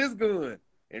gun, that's his gun."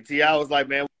 And T.I. was like,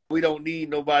 "Man, we don't need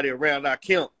nobody around our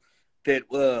camp that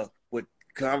would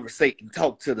conversate and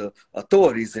talk to the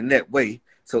authorities in that way.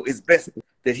 So it's best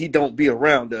that he don't be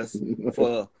around us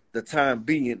for the time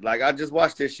being." Like, I just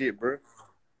watched that shit, bro.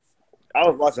 I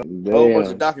was watching a whole bunch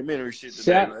of documentary shit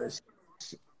today.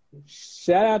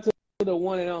 Shout out to the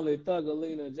one and only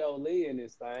Thugalina Jolie in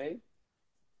this thing.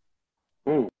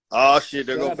 Oh shit,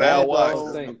 there go Val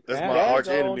Watts. That's my arch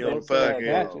enemy on the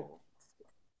podcast.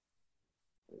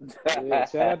 Yeah,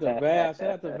 shout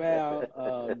out to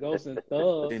Val, Ghost and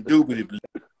Thug. Indubitably.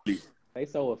 They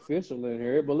so official in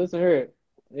here, but listen here.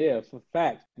 Yeah, for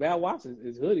facts. Val Watts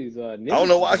is Hoodie's I don't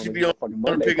know why she be on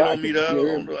picking on me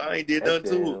though. I ain't did nothing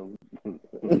to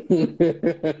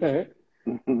her.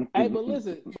 Hey, but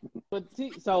listen,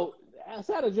 so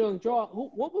outside of Young Draw,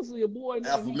 what was your boy name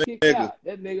Alpha he kicked Mega. out?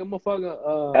 That nigga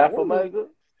motherfucker Alpha Mega.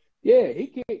 Yeah, he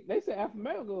kicked. They said Alpha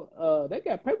Mega. They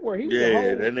got paperwork. He was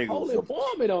a whole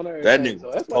informant on there. That nigga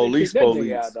so that's why police. That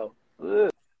nigga out, though.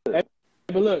 Hey,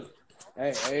 but look,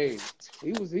 hey,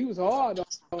 he was hard on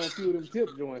a few of them tip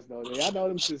joints though. I know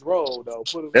them shits roll though.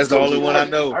 That's the only one I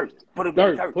know. Put him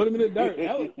in the dirt.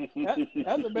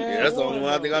 That's a bad. Yeah, that's the only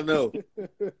one I think I know.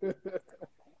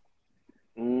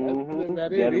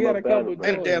 Mm-hmm. He had a couple of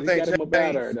that damn thing.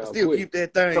 Still keep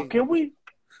that thing. So can we?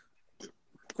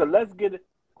 So let's get it.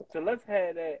 So let's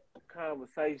have that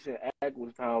conversation. Ack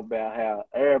was talking about how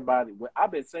everybody.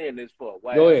 I've been saying this for a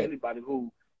while. Go ahead. Anybody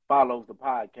who follows the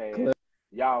podcast,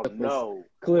 y'all know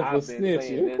Cliff I've been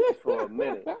saying this for a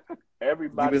minute.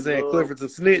 Everybody been saying Clifford's a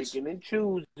snitch. Picking and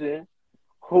choosing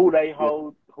who they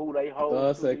hold.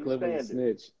 I said Clifford's a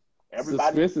snitch.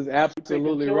 Everybody Smith is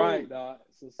absolutely right, dog.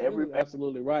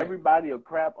 Absolutely right. Everybody will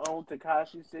crap on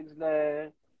Tekashi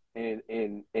 6ix9ine, and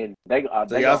they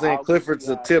so y'all saying Clifford's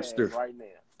a tipster right now.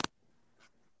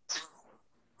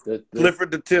 Clifford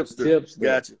the tipster.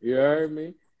 Gotcha. You heard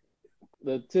me?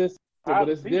 The tipster, but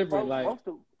it's different.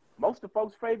 Most of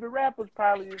folks' favorite rappers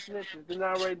probably is snitches, and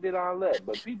I already did all that.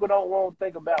 But people don't want to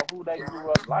think about who they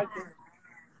grew up liking.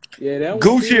 Yeah, that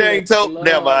Gucci ain't told.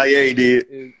 Never mind, yeah, he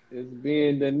did. Is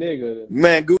being the nigga.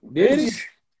 Man, Gucci. Did he?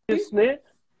 Snitch?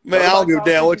 Man, I don't give a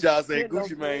damn what y'all say.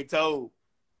 Gucci Mane told.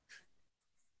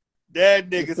 That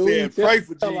nigga said, pray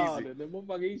for Jeezy. The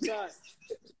motherfucker he shot.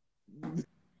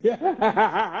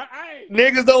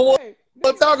 Niggas don't want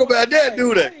to talk about that,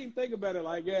 do they? I didn't think about it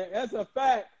like that. That's a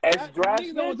fact. That's dry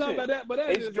snitching. Niggas don't talk about that, but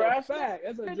that's just a fact.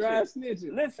 That's a dry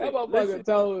snitching. Listen, that motherfucker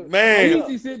told man,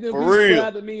 Jeezy sitting there for real.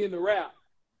 after me in the rap.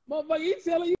 Motherfucker, he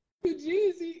telling you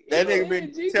Jeezy. That nigga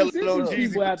been telling on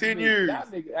Jeezy for 10 years.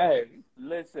 Nigga, hey.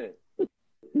 Listen.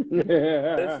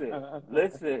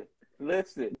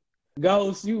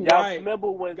 Ghost, you y'all right. Remember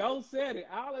when Ghost said it?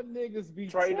 All them niggas be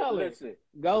telling. Listen,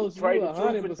 Ghost, you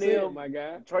 100%, my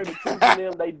guy. Trey the Truth and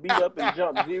them, they beat up and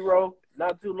jumped Zero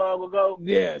not too long ago.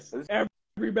 Yes,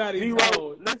 everybody Zero.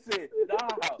 told. Listen,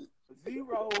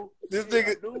 Zero. This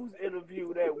nigga news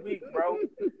interview that week, bro.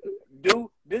 Dude,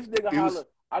 this nigga holler.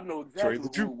 I know exactly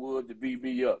who it was to beat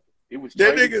me up. It was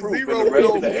that nigga Zero went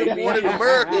over Good Morning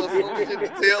America or some shit to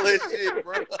tell that shit,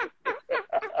 bro.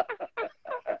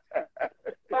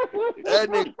 That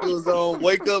nigga was on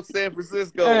Wake Up San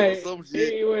Francisco or some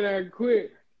shit. He went out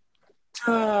quick.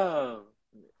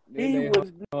 They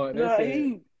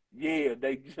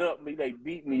jumped me, they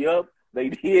beat me up, they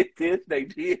did this, they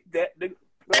did that.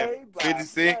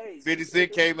 50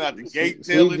 Cent came out the gate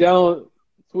telling.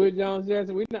 Sweet Jones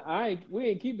Jackson, we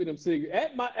ain't keeping them secret.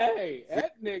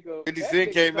 That nigga. 50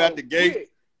 Cent came out the gate.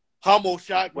 Homo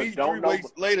shot me 3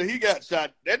 weeks later. He got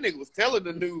shot. That nigga was telling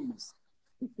the news.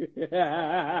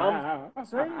 I'm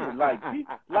saying,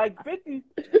 like 50,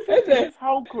 his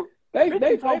whole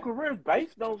career is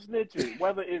based on snitching,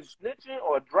 whether it's snitching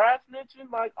or dry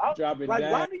snitching. Like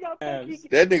why do y'all think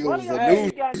that nigga was a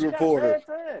news reporter?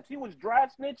 He was dry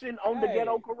snitching on the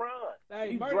Ghetto Quran.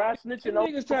 He's dry snitching on.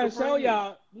 Niggas trying to show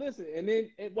y'all. Listen, and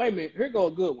then wait a minute. Here go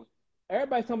a good one.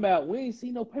 Everybody talking about we ain't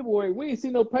seen no paperwork.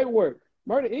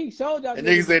 Murder Inc. showed y'all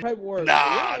niggas said paperwork.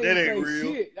 Nah, that ain't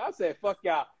real. Shit. I said fuck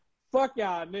y'all,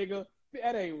 nigga.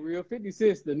 That ain't real. 50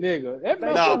 Cent's the nigga.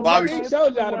 Bobby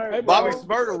showed y'all the paperwork. Bobby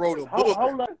Smurder wrote a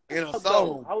book in a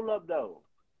song. Hold up, though.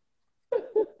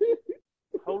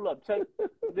 Check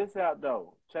this out,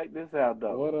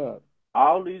 though. What up?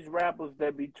 All these rappers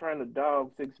that be trying to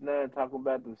dog 6ix9ine talking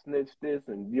about the snitch this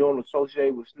and you don't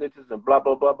associate with snitches and blah,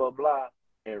 blah, blah, blah, blah.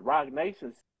 And Rock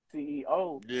Nation's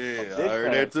CEO. Yeah, I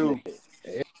heard that too.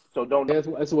 So don't.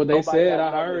 That's what they said.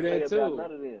 I heard that too.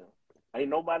 None of them. Ain't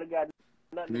nobody got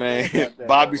nothing. Man, to say about that,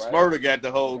 Bobby though, Smurder got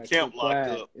the whole camp locked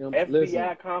up.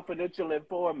 FBI confidential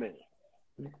informant.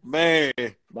 Man,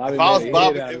 if I was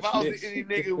any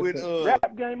nigga with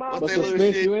rap game what's that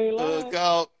little shit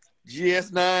called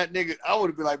GS9 nigga, I would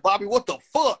have been like, Bobby, what the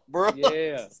fuck, bro?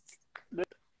 Yeah.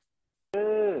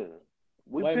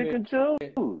 We pick and choose.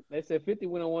 They said 50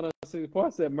 went on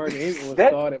 106 said Murder Inc. was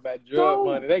started by drug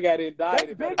money. They got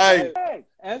indicted.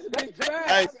 That's big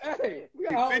facts. Hey,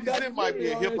 50 Cent might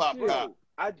be a hip hop cop.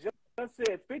 I just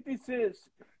said 50 Cent.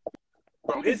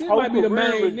 His whole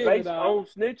career is based on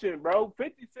snitching, bro.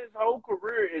 50 Cent's whole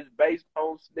career is based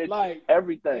on snitching. Like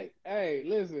everything. Hey,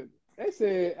 listen. They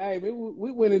said, hey,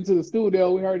 we went into the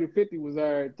studio. We heard that 50 was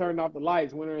there, turned off the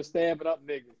lights, went there and stabbing up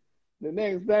niggas. The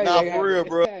next day, for real,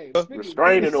 bro.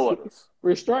 Restraining orders.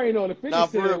 Restraining order. 50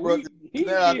 for real, bro.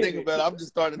 Now I think about it, I'm just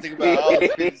starting to think about all the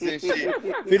 50 Cent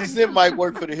shit. 50 Cent might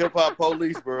work for the hip hop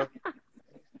police, bro.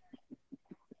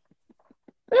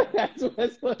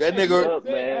 That's what that nigga. Look,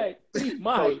 man. Hey, he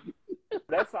might.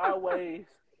 That's always.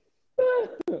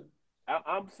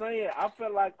 I'm saying, I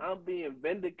feel like I'm being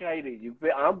vindicated. You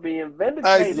feel? I'm being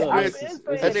vindicated. Hey, I've listen,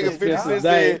 been that saying nigga 50 this, Cent dog.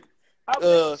 said,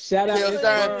 shout out Tell to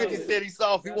Stein Burley. 50 said he's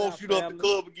soft. He Shout won't out, shoot up the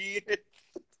club again.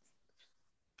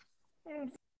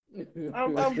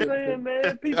 I'm saying,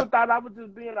 man, people thought I was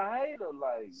just being a hater.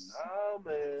 Like, nah,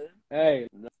 man. Hey,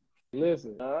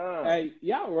 listen. Nah. Hey,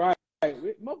 y'all right.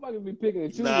 Motherfuckers be picking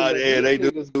and choosing. Nah, yeah, they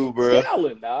do, bro.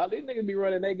 Telling, dog. These niggas be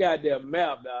running their goddamn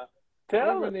mouth, dog.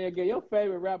 Tell it. Your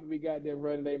favorite rapper be goddamn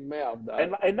running their mouth,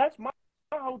 dog. And that's my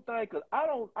whole thing, because I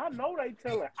know they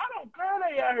telling. I don't care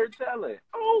they out here telling.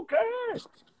 I don't care.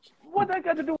 What they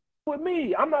got to do with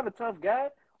me? I'm not a tough guy.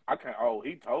 I can't,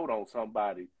 he told on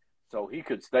somebody so he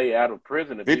could stay out of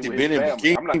prison and be with his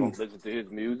family. I'm not going to listen to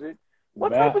his music. What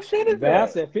type of shit is that? Val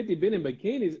said 50 been in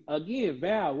bikinis. Again,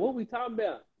 Val, what we talking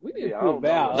about? We didn't put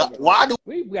Val up. Why do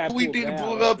we didn't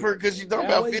pull up her? Because you talking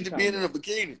about 50 being in a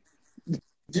bikini.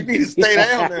 You need to stay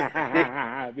down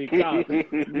there. because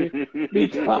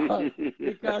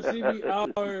she be out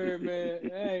here, man.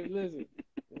 Hey, listen.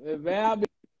 Val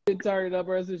been turning up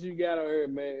her since you got on her,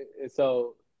 man. And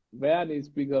so Val needs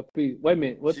to speak up peace. Wait a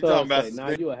minute. What Thug say? Now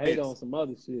you a hater on some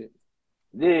other shit.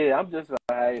 Yeah, I'm just a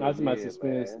hater. That's my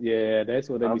suspense. Man. Yeah, that's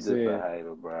what they be saying. I'm just a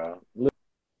hater, bro.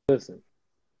 Listen.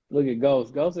 Look at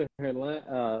Ghost. Ghost in here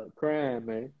crying,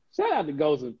 man. Shout out to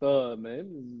Ghost and Thug,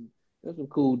 man. That's some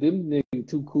cool. Them niggas,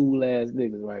 two cool ass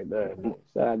niggas right there. Man.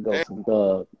 Shout out Ghost and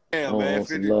Thug. Damn, man.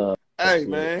 50, love. Hey,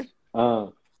 man.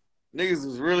 Niggas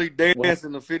was really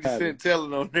dancing to 50 Cent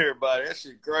telling on everybody. That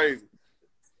shit crazy.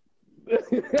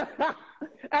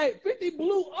 Hey, 50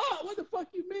 blew up. What the fuck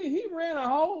you mean? He ran a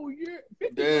whole year.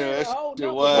 50 ran a whole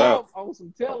wild on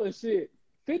some telling shit.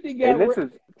 50 got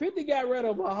rid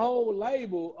of a whole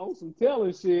label on some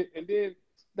telling shit, and then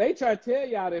they tried to tell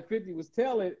y'all that 50 was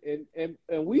telling, and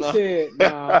we said,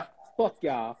 nah, fuck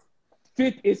y'all.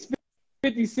 It's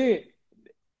 50 Cent.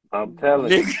 I'm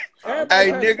telling you.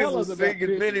 Hey, niggas was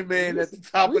singing Mini Man at the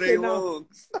top of their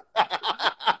lungs.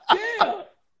 Yeah,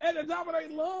 at the top of their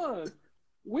lungs.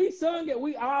 We sung it.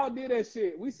 We all did that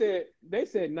shit. They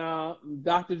said, nah,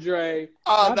 Dr. Dre,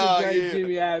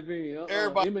 Jimmy Iovine.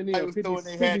 Everybody Eminem, was 50, throwing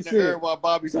their hand in the air while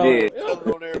Bobby said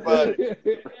telling on everybody.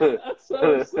 That's what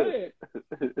I'm saying.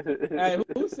 Hey,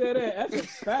 who said that? That's a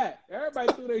fact.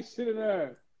 Everybody threw their shit in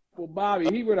there for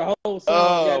Bobby. He read the whole song.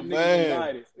 Oh,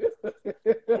 man.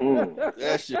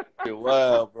 That shit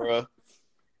wild, bro.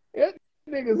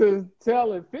 Niggas is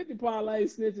telling 50 parlay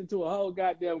snitching to a whole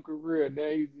goddamn career. Now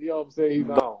you know what I'm saying? He's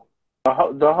on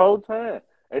the whole time.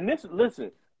 And this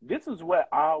is what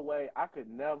always I could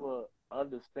never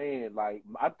understand. Like,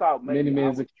 I thought maybe I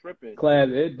was tripping.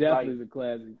 Classic. It definitely is a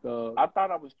classic. I thought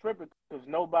I was tripping because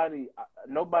nobody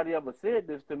ever said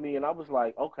this to me, and I was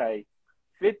like, okay,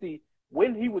 50.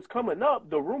 When he was coming up,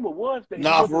 the rumor was that he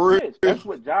was a snitch. That's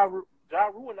what Ja Rule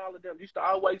and all of them used to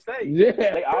always say. Yeah.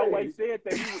 They always said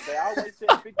that they always said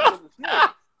 50 was a snitch.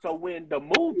 So when the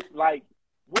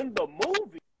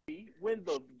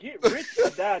Get Rich or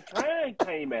Die Trying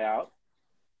came out,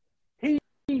 he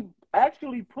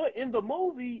actually put in the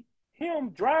movie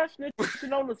him dry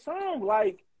snitching on the song.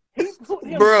 Like, he put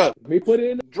him. Bruh. He put it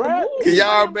in the dry. Can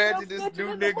y'all imagine this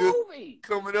new nigga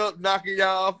coming up, knocking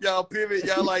y'all off y'all pivot?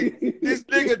 Y'all like, this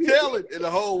nigga telling, and the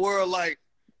whole world like,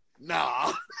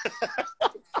 nah.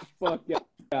 Fuck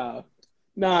y'all.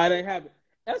 Nah, it ain't happen.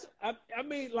 I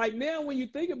mean, like, now when you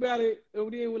think about it,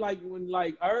 and then when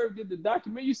Irv did the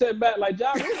documentary, you said back like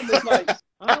Ja Rule was like,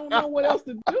 I don't know what else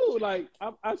to do. Like,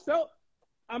 I'm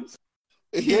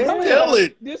he's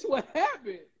telling. This what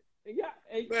happened.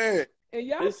 Man. And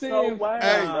y'all it's saying, so wild,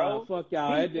 bro. Fuck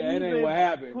y'all. That ain't what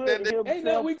happened. Ain't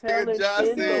no we telling Josh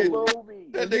in said, the movie.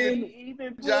 That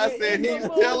nigga Josh said he's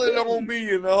telling on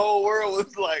me, and the whole world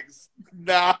was like,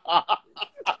 nah.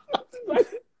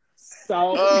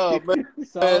 Man,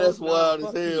 that's wild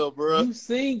as hell, bro. You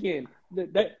singing.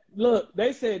 Look,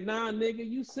 they said, nah, nigga,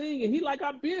 you singing. He like,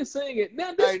 I've been singing.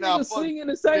 Now this nigga singing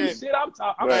the same shit I'm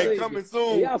talking about. Hey, coming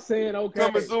soon. Y'all saying, okay.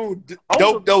 Coming soon.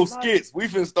 Dope skits. We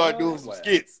finna start doing some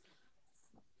skits.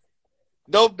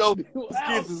 Dope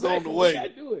skits is on the way. We gotta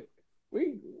do it.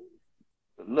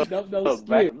 Look, skits.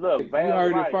 Val, you heard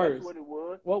it first. That's what it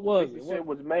was. What was it? 50 Cent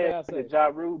was mad that Ja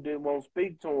Rule didn't want to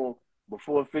speak to him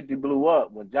before 50 blew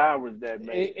up. When Ja was that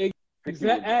man.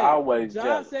 Exactly. Always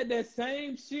Ja said that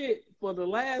same shit for the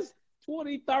last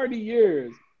 20, 30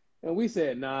 years. And we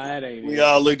said, nah, that ain't we it.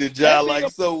 all looked at Ja like,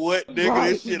 so what, nigga?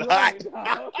 Right, this shit hot.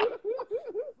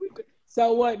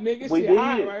 So what, nigga? We shit did.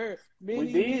 hot right here.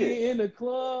 We did. In the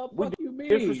club. What you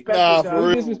mean?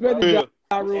 Disrespected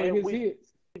Ja Rule and his hits.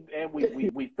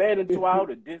 we fed into all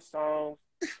the diss songs.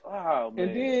 Oh man!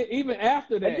 And then even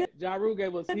after that, Ja Rule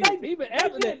gave us hits. Even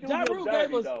after that, Ja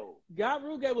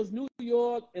Rule gave us New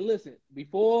York. And listen,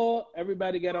 before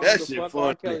everybody got on the fuck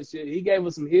R. Kelly shit, he gave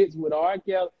us some hits with R.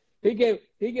 Kelly. He gave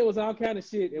us all kind of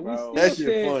shit, and we still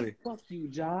said, funny. "Fuck you,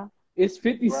 Ja." It's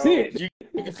 50 Cent. You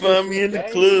can find me in the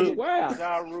club. Wow,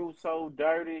 Ja Rule so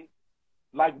dirty.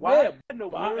 Like why in the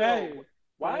world?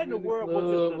 Why in the world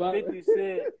was it the 50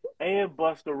 Cent and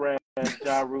Busta Rhymes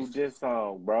Ja Rule diss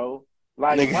song, bro?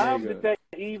 Like, why did that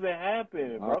even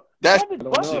happen, bro? That's what did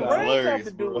Busta Rhymes have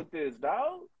to do with this,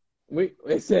 dog?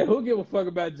 They said, who give a fuck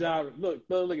about Ja Rule?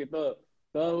 Look at Thug.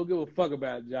 Thug, who give a fuck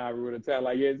about Ja Rule at the time?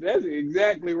 Like, yes, that's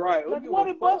exactly right. Like, what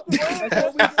did Busta Rhymes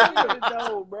have to do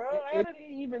though, bro?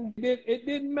 It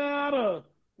didn't matter.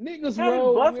 Niggas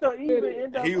rolled. Busta even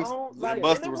end up on? Like,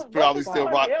 Busta was probably still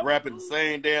rapping the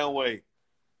same damn way.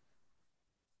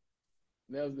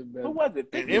 That was the best. Who was it?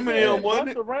 And Eminem, wasn't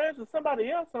it? Busta Rhymes or somebody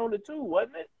else on it too,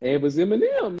 wasn't it? It was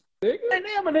Eminem, nigga. And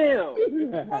Eminem.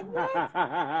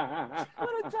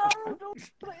 What did Ja Rule do?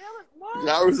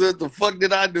 Ja Rule said, "The fuck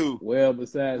did I do?" Well,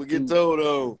 besides, we get told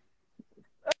though.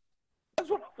 That's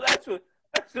what.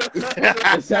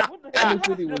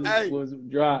 was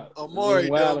dropped. Amari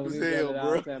dumb as hell,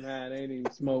 bro. They ain't even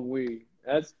smoke weed.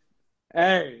 That's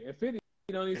if 50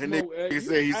 don't even smoke. He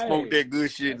said he smoked that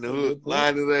good shit in the hood.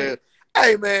 Lying his ass.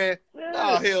 Hey man,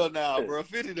 no hell nah, bro.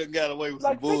 50 done got away with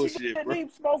some bullshit, bro. 50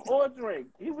 didn't smoke or drink.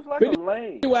 He was like 50, a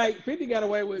lame. 50 got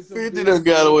away with some. 50 done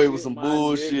got away with some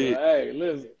bullshit. Hey,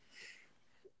 listen.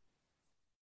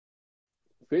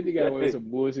 50 got away with some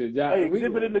bullshit. Hey,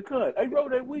 exhibit in the cut. Hey, roll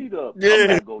that weed up. Yeah. I'm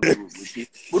not gonna do it with you,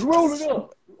 but roll it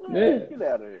up. Yeah. Get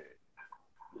out of here,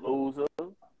 loser.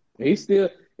 He still,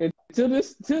 and to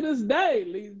this day,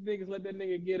 these niggas let that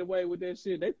nigga get away with that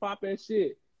shit. They pop that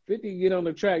shit. 50 get on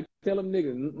the track, tell them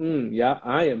niggas, yeah,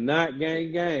 I am not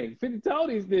gang. 50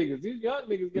 told these niggas, these young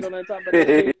niggas get on that top of that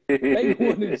shit. They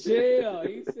going to jail.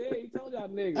 He told y'all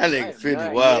niggas. I think 50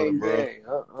 wild,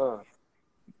 bro.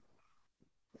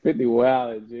 50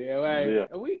 wild, jail. Hey,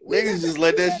 niggas just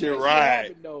let that shit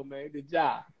ride. Though, man, the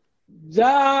Ja,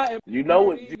 you know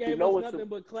what? You know what's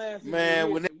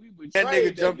man when that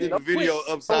nigga jumped in the video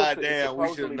upside down, we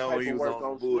should have known he was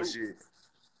on bullshit.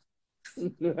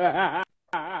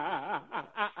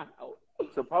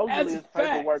 Supposedly his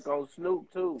paperwork on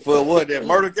Snoop too. For what, that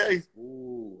murder case?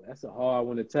 Ooh, that's a hard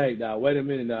one to take, dog. Wait a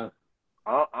minute, dog.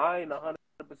 I ain't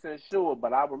 100% sure,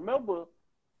 but I remember.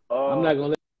 I'm not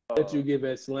gonna let you get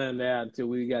that slammed out until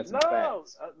we got some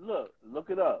facts. Look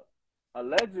it up.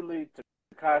 Allegedly,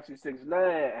 Tekashi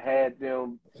 6ix9ine had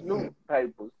them Snoop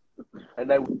papers, and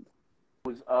they was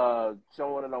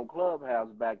showing it on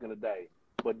Clubhouse back in the day.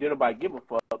 But didn't nobody give a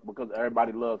fuck because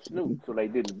everybody loved Snoop, so they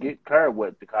didn't care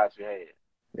what Tekashi had.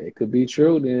 It could be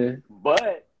true then.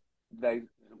 But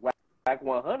Wack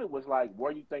 100 was like,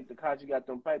 where you think Tekashi got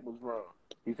them papers from?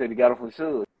 He said he got them from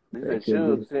Suge. He said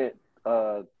Suge sent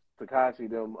Tekashi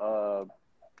them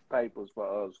papers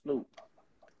for Snoop.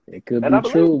 It could be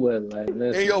true, but like,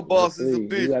 and your boss is a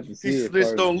bitch. He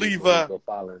snitched on Levi. Go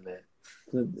following that.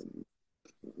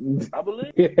 I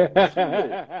believe. Yeah.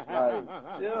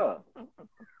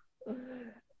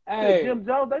 Hey, Jim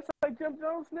Jones. They say Jim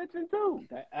Jones snitching too.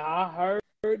 I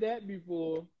heard that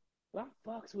before. I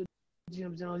fucks with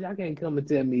Jim Jones. Y'all can't come and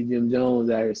tell me Jim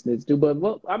Jones out here snitch too.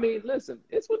 But I mean, listen,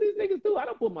 it's what these niggas do. I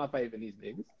don't put my faith in these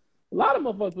niggas. A lot of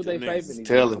motherfuckers put their faith in these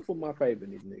niggas. I don't put my faith in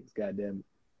these niggas. Goddamn it.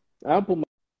 I don't put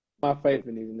my faith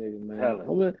in these niggas,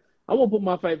 man. I'm gonna put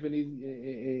my faith in these,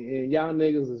 and y'all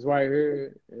niggas is right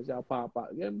here as y'all pop out.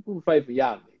 Yeah, put faith in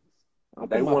y'all niggas.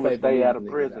 They want to stay out of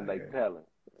prison. They telling.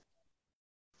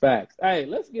 Facts. Hey,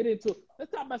 let's talk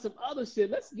about some other shit.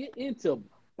 Let's get into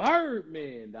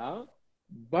Birdman, dog.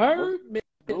 Birdman.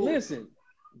 Listen,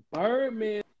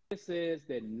 Birdman says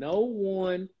that no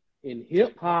one in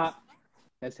hip hop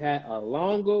has had a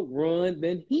longer run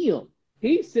than him.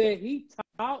 He said he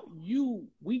taught you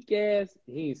weak ass.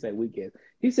 He didn't say weak ass.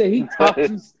 He said he taught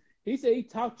you. He said he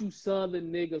taught you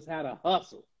Southern niggas how to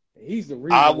hustle. He's the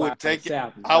reason. I would take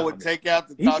out the taught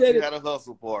you how to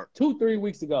hustle part. 2-3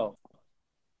 weeks ago.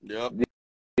 Yep.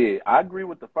 Yeah, I agree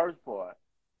with the first part.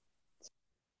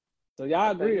 So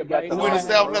y'all agree about who in the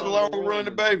South got a longer run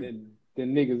than baby? The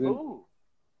niggas. Who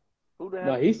the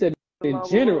hell? No, he said in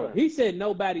general. He said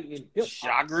nobody in hip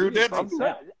hop. I agree with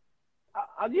that.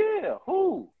 Yeah.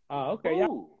 Who? Oh, okay.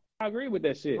 Y'all agree with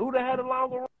that shit. Who that had a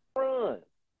longer run?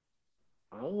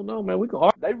 I don't know, man. We can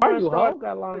argue. Hov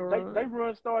got a longer run. They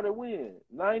run started when?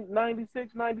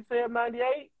 96, 97,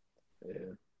 98? Yeah.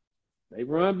 They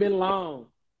run been long.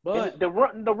 But the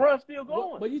run's still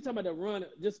going. But you talking about the run,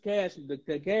 just cash,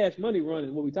 the cash money run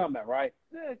is what we talking about, right?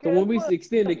 Yeah, so when we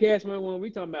extend the cash money, when we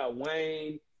talking about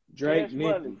Wayne, Drake, cash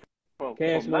Nicki, money from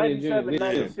cash money, 97,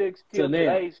 96 till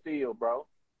today still, bro.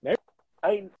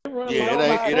 Ain't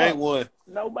it ain't one.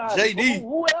 Nobody. JD.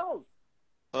 Who else?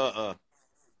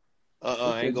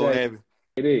 Ain't gonna happen.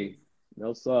 JD.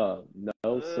 No sir,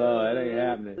 it ain't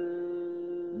happening.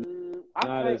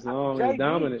 Not as long as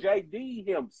dominant. JD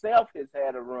himself has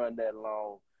had a run that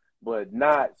long, but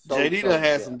not so. JD done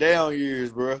had some down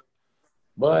years, bro.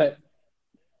 But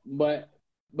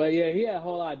yeah, he had a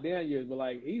whole lot of down years. But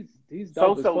like he's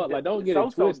dope as fuck. Like don't get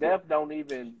it twisted. Def don't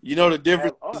even. You know the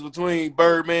difference between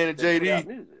Birdman and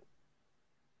JD.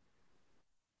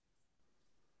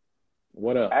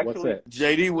 What up? Actually, what's that?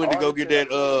 JD went to go get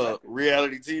that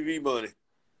reality TV money.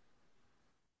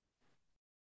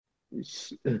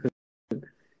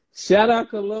 Shout out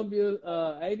Columbia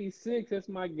 86. That's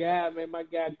my guy, man. My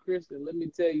guy Christian. Let me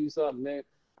tell you something, man.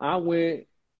 I went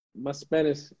my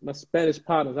Spanish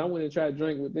partners. I went and tried to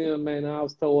drink with them, man. I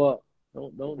was tore up.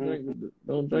 Don't drink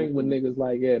with niggas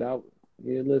like that.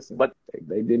 Listen. But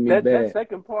they did me bad. That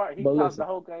second part, he talked the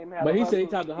whole game. But he said he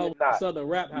talked the whole Southern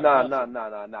rap.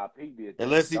 Nah. Pete did.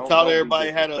 Unless he taught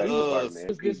everybody how to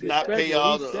not pay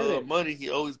all the money he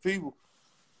owes people.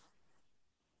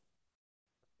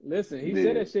 Listen, he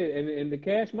said that shit, and the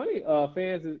Cash Money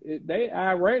fans, they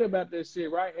irate about this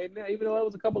shit, right? And now, even though it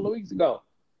was a couple of weeks ago,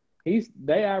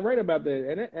 they irate about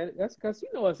that, and that's because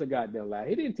it's a goddamn lie.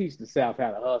 He didn't teach the South how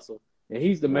to hustle, and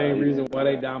he's the main reason why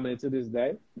they dominant to this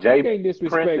day. Jay can't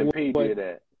disrespect Prince and P did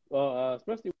that,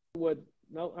 especially what.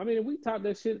 No, I mean we talked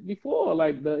that shit before.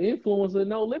 Like the influence of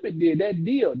No Limit did that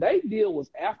deal. They deal was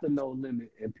after No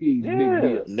Limit and P's big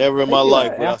deal. Never in my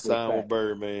life would I sign with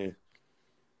Birdman.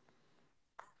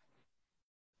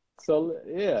 So,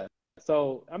 yeah.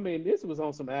 So, I mean, this was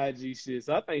on some IG shit.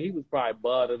 So, I think he was probably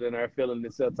bothered in there feeling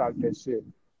himself talk that shit.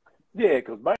 Yeah,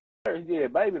 because Baby he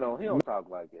don't talk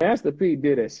like that. Master P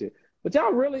did that shit. But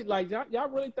y'all really, y'all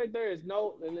really think there is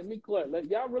no, and let me clear,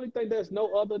 y'all really think there's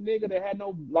no other nigga that had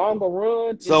no longer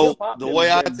run? So, the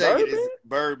way I take it is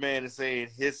Birdman is saying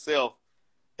himself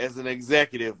as an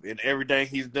executive in everything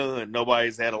he's done,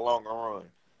 nobody's had a longer run.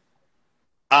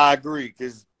 I agree,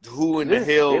 because who in the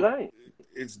hell... It ain't.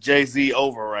 It's Jay-Z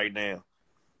over right now.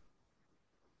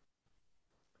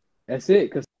 That's it,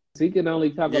 because he can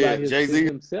only talk about his Jay-Z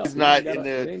himself. He's not in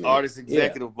the artist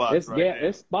executive box right now.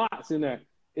 It's spots in there.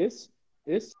 It's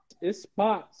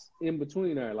spots in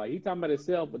between there. Like, he talking about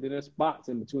himself, but then there's spots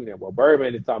in between there. Well,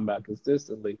 Birdman is talking about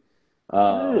consistently.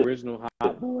 Original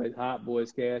Hot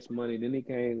Boys, Cash Money. Then he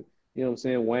came, you know what I'm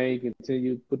saying, Wayne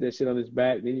continued to put that shit on his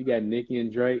back. Then you got Nicki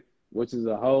and Drake, which is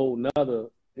a whole nother,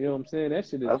 you know what I'm saying? That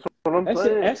shit is...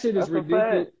 That shit is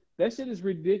ridiculous. That shit is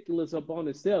ridiculous up on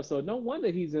itself. So no wonder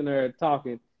he's in there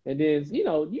talking. And then you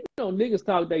know niggas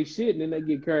talk they shit and then they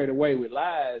get carried away with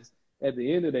lies at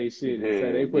the end of their shit. And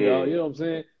say they put you know what I'm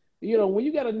saying? You know, when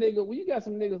you got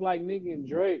some niggas like Nicki and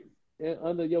Drake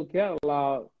under your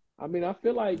catalog, I mean, I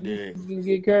feel like you can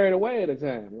get carried away at a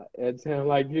time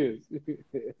like this.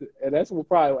 And that's what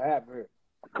probably happened here.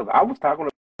 Because I was talking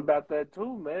about that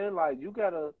too, man. Like you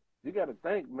gotta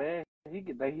think, man. He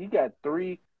got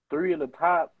three of the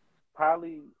top,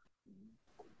 probably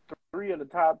 3 of the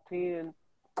top 10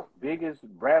 biggest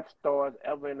rap stars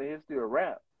ever in the history of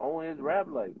rap on his rap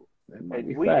label. And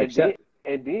we ain't even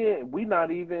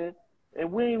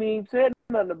said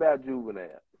nothing about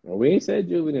Juvenile. Well, we ain't said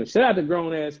Juvenile. Shout out to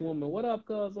grown ass woman. What up,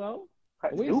 cuzzo?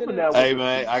 Hey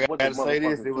man, I gotta say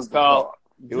this. It was called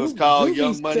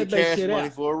Young Money Cash Money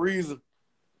for a reason.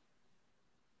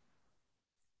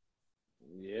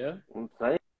 Yeah, I'm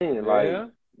saying, like,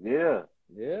 yeah,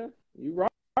 you right.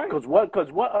 Because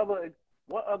what other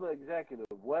executive,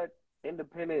 what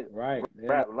independent rap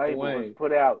label has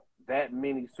put out that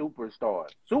many superstars?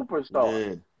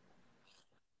 Yeah.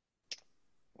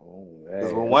 Oh,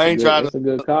 when Wayne tried to,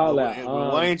 good call out.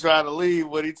 When Wayne tried to leave,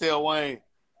 what he tell Wayne?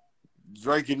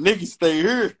 Drake and Nicki stay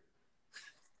here.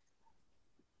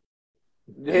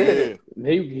 Yeah.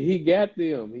 He got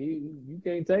them. You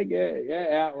can't take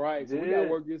that outright. So we gotta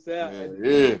work this out.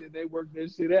 They work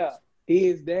this shit out. He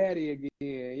is daddy again.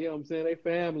 You know what I'm saying? They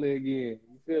family again.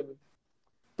 You feel me?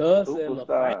 Thus and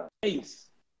LaFace.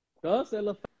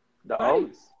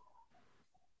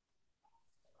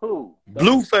 Who?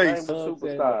 Blueface. Name the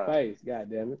superstars. LaFace,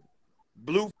 goddamn it.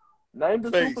 Name the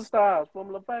superstars from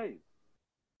LaFace.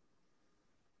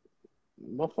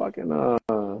 Motherfucking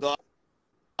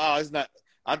it's not.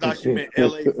 I thought you meant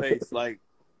LA face, like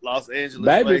Los Angeles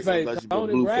Babyface. face.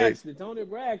 Tony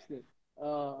Braxton.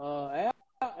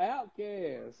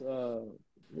 Outkast.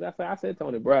 I said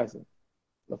Tony Braxton.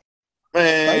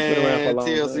 Man,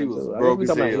 TLC was broke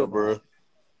as hell, bro.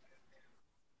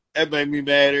 That made me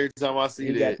mad every time I see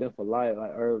that. He got them for life,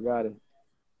 like Irv got it.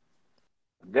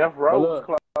 Death Row was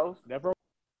close. Death Row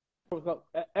was close.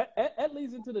 That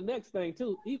leads into the next thing,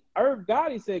 too. Irv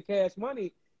Gotti said Cash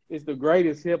Money is the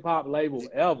greatest hip-hop label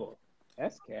ever.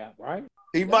 That's cap, right?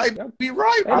 He might be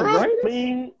right, bro. I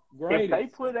mean, if they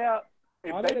put out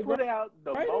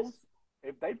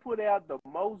the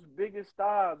most biggest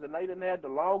stars and they didn't have the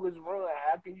longest run,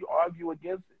 how can you argue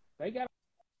against it? They got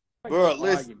bro,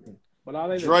 listen. But are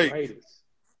they Drake, the greatest?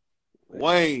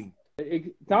 Wayne,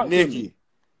 Nicki.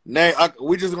 Name.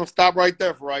 We just gonna stop right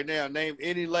there for right now. Name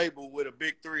any label with a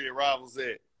big three that rivals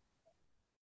that.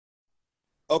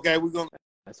 Okay, we're gonna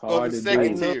go to the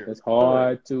second tier. That's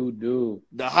hard to do.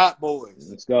 The Hot Boys.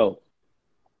 Let's go.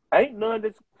 Ain't none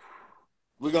that's.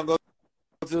 We're gonna go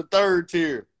to the third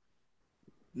tier.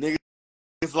 Nigga,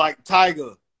 it's like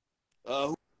Tiger.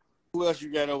 Who else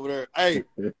you got over there? Hey,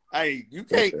 you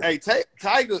can't. Hey,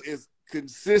 Tiger is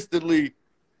consistently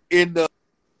in the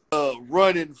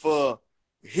running for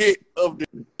hit of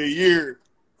the year.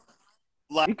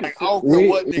 Like I don't care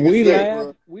what niggas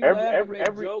say,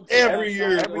 bro. Every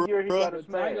year he got a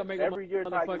smash. Every year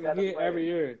Tiger got a smash. Every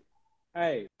year.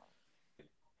 Hey,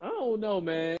 I don't know,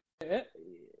 man.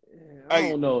 I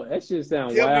don't know. That shit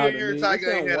sound wild to me.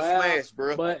 Tiger ain't had a smash,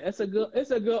 bro. But it's a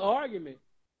good argument.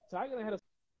 Tiger had a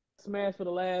smash for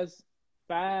the last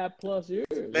 5+ years.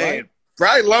 Man, right?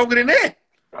 Probably longer than that.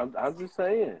 I'm just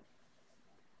saying.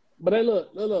 But hey,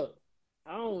 look.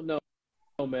 I don't know,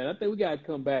 man. I think we gotta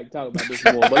come back and talk about this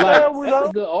more. But like, that's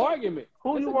a good argument.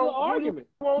 Who you want to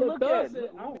look at?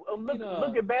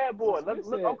 Look at Bad Boy. Let's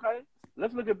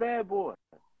look at Bad Boy.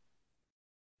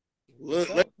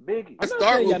 Biggie. Let's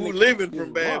start with who living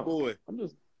from Bad Boy. I'm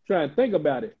just trying to think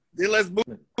about it. Then let's move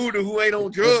to who ain't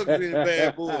on drugs in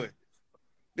Bad Boy.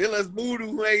 Then let's move to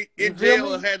who ain't in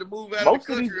jail and had to move out of the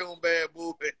country on Bad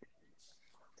Boy.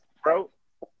 Bro,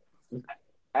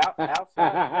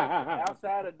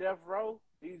 outside of Death Row,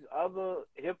 these other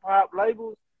hip hop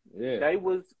labels, they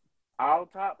was all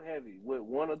top heavy with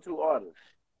one or two artists.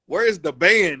 Where's the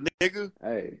band, nigga?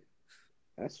 Hey,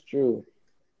 that's true.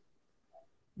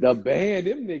 The band,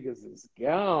 them niggas is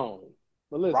gone.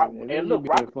 But listen, man, and look,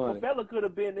 Rockefeller could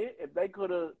have been it if they could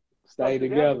have stuck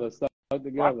together.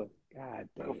 God damn.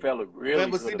 Rockefeller really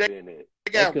could have been it.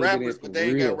 They got rappers, but they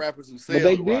ain't got rappers who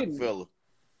sell Rockefeller.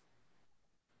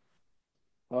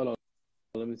 Hold on.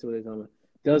 Let me see what they're talking about.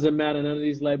 Doesn't matter. None of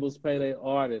these labels pay their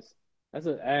artists.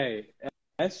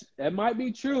 That might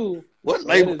be true. What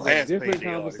label has paid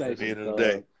their artists at the end of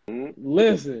the day?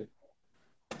 Listen,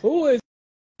 who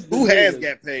has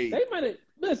got paid? They might have.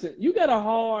 Listen, you got a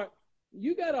hard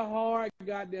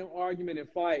goddamn argument and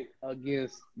fight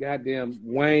against goddamn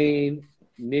Wayne,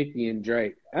 Nicki, and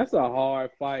Drake. That's a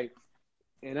hard fight,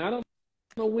 and I don't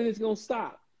know when it's gonna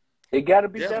stop. It got to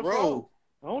be Death Row.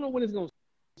 I don't know when it's gonna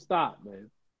stop, man.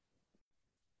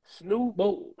 Snoop,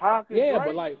 Pac,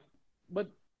 Drake? but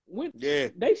when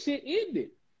they shit ended.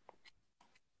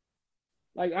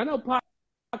 Like I know Pac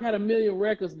had 1 million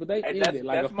records, but they ended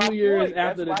like a few years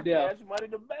after the death. Cash Money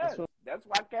the best. That's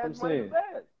why Cash Money the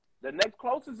best. The next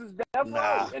closest is Death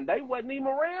Row, and they wasn't even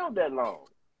around that long.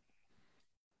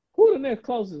 Who the next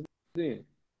closest then?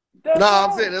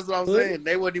 I'm saying that's what I'm saying.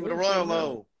 They wasn't even around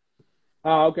long.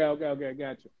 Oh, okay.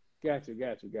 Got you.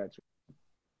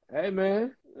 Hey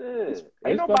man,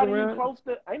 ain't nobody close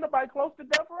to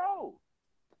Death Row.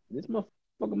 This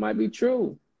motherfucker might be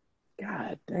true.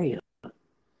 God damn.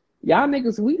 Y'all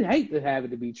niggas, we'd hate to have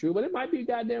it to be true, but it might be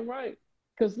goddamn right.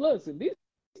 Cause listen,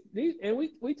 these and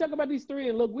we talk about these three,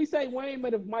 and look, we say Wayne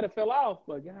might have fell off,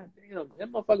 but goddamn, that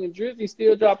motherfucking Drizzy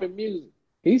still dropping music.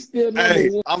 He's still number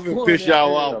one. I'm gonna piss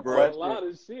y'all off, bro. A lot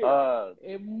of shit.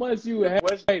 It must you have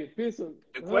piss him.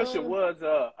 The question was,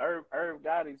 Irv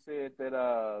Gotti said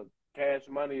that Cash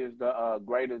Money is the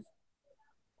greatest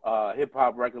hip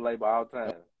hop record label of all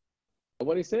time.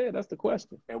 What he said, that's the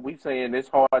question. And we saying it's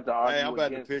hard to argue. Hey, I'm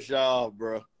about to piss y'all off,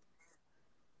 bro.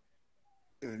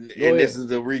 And this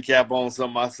is a recap on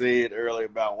something I said earlier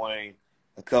about Wayne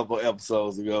a couple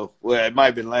episodes ago. Well, it might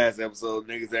have been last episode.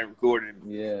 Niggas ain't recording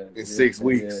in 6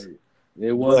 weeks. Yeah.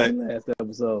 It was the last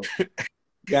episode.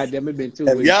 Goddamn, it been 2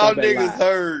 weeks. Y'all niggas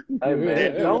heard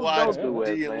that don't watch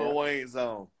G and Lil Wayne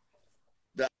song.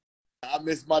 I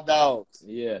Miss My Dogs.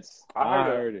 Yes, I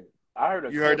heard it.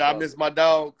 You heard I Miss My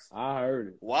Dogs? I heard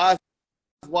it. Why is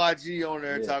YG on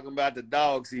there talking about the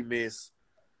dogs he missed,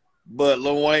 but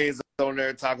Lil Wayne's on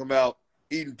there talking about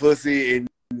eating pussy and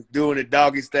doing it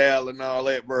doggy style and all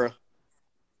that, bro?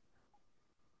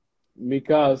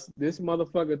 Because this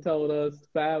motherfucker told us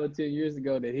 5 or 10 years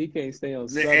ago that he can't stay on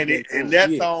subject. And that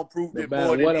song proved it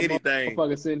more than anything.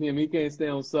 Motherfucker sent him, he can't stay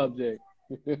on subject.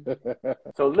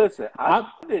 So listen, I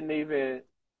didn't even.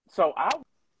 So I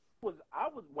was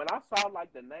when I saw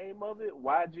like the name of it,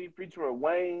 YG featuring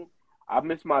Wayne. I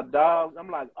Miss My Dogs. I'm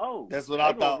like, oh, that's what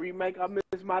I thought. Remake I Miss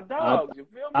My Dogs. You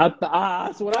feel me?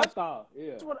 That's what I thought.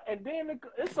 Yeah. And then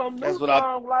it's some new that's what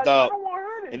song. I like, thought. I don't want to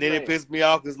hear this. And then it pissed me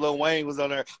off because Lil Wayne was on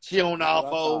there. She on all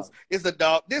foes. It's a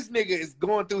dog. This nigga is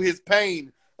going through his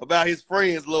pain about his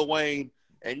friends, Lil Wayne,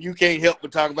 and you can't help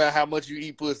but talk about how much you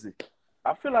eat pussy.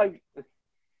 I feel like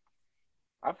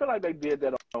they did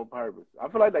that on purpose. I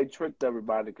feel like they tricked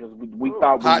everybody because we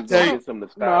thought we was going to get some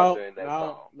nostalgia in that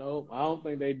song. No, I don't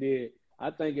think they did. I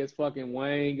think it's fucking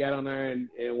Wayne got on there and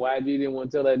YG didn't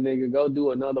want to tell that nigga go do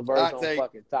another verse on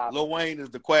fucking Top. Lil Wayne is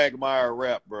the Quagmire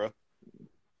rap, bro.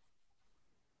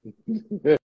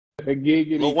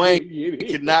 Lil Wayne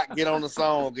cannot get on the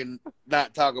song and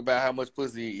not talk about how much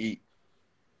pussy he eat.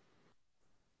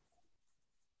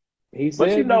 He said,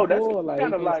 but you know, before, that's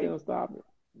kind of like stop it.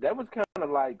 That was kind of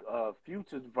like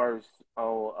Future's verse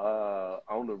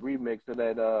on the remix of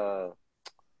that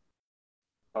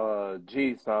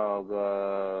G song,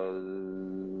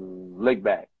 Lick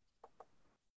Back.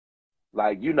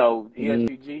 Like, you know,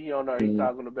 ESTG, he on there, he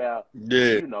talking about,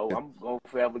 you know, I'm going to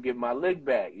forever get my lick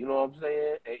back. You know what I'm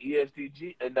saying? And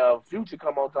ESTG, and Future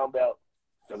come on talking about,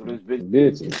 this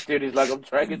bitch titties like I'm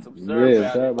tracking some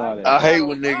syrup out. I hate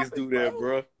when niggas do that,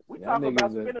 bro. We talking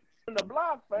about spinning the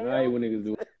block, fam. I hate when niggas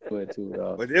do it too,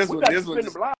 dog. But this one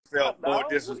felt more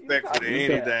disrespectful than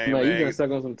anything, man. You gonna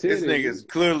suck on some titties. This nigga's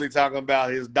clearly talking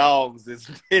about his dogs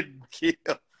that's been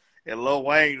killed, and Lil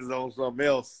Wayne is on something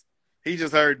else. He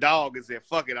just heard dog and said,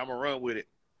 fuck it, I'm going to run with it.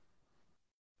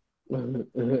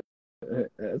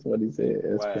 That's what he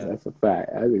said. That's a fact.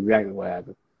 That's exactly what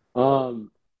happened.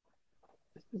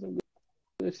 This is some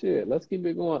good shit. Let's keep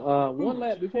it going. One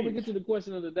last, before we get to the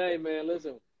question of the day, man,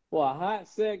 listen, for a hot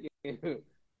second,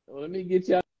 let me get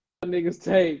y'all niggas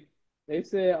take. They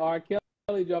said R.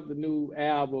 Kelly dropped a new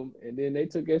album, and then they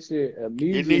took that shit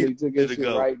immediately,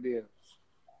 right there.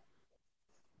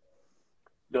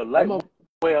 The label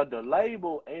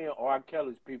and R.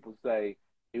 Kelly's people say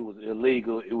it was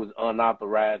illegal, it was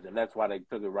unauthorized, and that's why they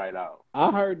took it right out.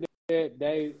 I heard that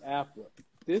days after.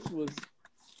 This was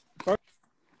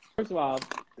first of all,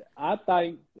 I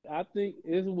think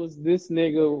it was this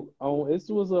nigga on. This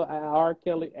was a R.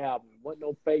 Kelly album. Wasn't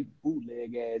no fake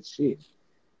bootleg ass shit.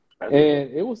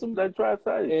 It was some they try to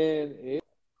say.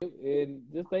 And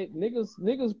just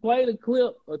niggas played a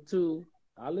clip or two.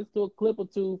 I listened to a clip or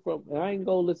two and I ain't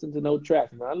gonna listen to no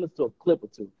tracks, man. I listened to a clip or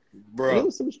two. Bro, it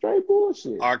was some straight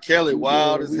bullshit. R. Kelly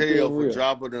wild as hell for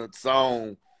dropping a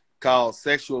song called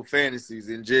Sexual Fantasies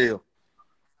in jail.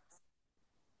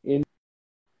 In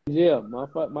jail, my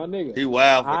nigga. He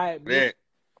wild for that.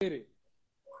 It.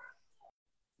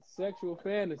 Sexual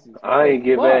fantasies. I ain't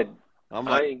give that. I'm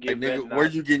like, nigga, where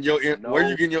you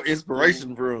getting your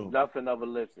inspiration from? Nothing of a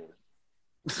listen.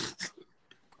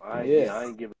 I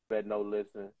ain't giving that no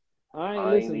listen. I ain't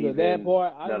listened to that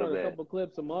part. I heard a couple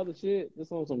clips, some other shit.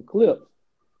 Just on some clips.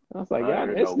 I was like,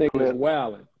 God, this nigga's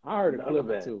wilding. I heard a clip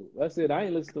or two. That's it. I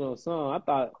ain't listened to no song. I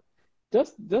thought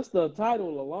just the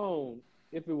title alone,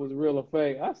 if it was real or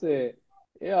fake, I said,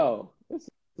 yo, this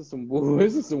is some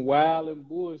wild and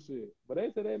bullshit. But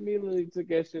they said they immediately took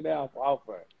that shit off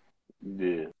her.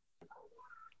 Yeah.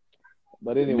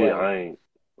 But anyway. Yeah,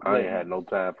 I ain't had no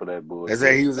time for that bullshit. They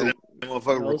say he was in that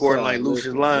motherfucker recording like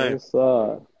Lucius Lyon.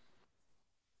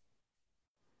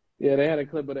 Yeah, they had a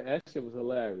clip of it. That shit was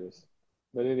hilarious.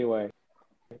 But anyway,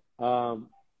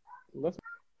 let's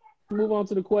move on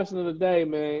to the question of the day,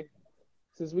 man.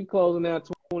 Since we closing out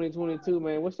 2022,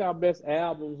 man, what's y'all best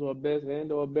albums or best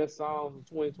songs in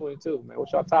 2022, man?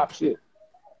 What's y'all top shit?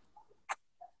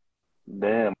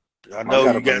 Damn. I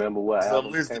know you got remember what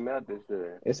albums came out this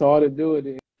year. It's hard to do at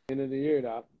the end of the year,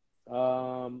 Doc.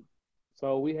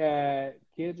 So we had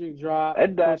Kendrick drop,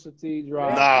 Pusha T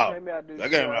drop. Nah, that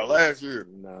came out last year.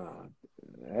 Nah,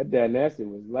 that nasty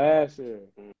was last year.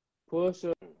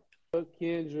 Pusha,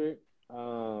 Kendrick.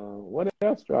 What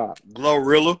else dropped?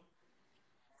 Glorilla.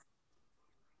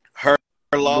 Her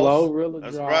loss. Glorilla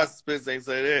I'm surprised Spence ain't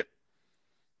say that.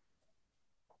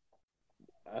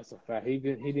 That's a fact. He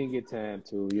didn't get time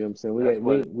to. You know what I'm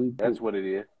saying? That's what it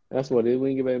is. That's what it is. We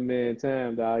didn't give that man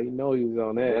time, dog. You know he was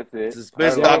on that. That's it.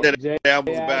 Spence thought that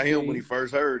album was about him when he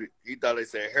first heard it. He thought they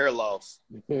said hair loss.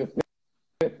 For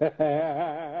real,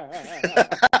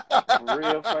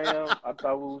 fam. I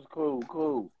thought it was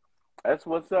cool. That's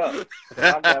what's up.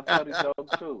 I got funny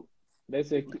jokes too. They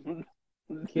said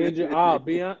Kendrick,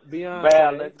 Beyonce.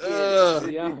 Val, let's get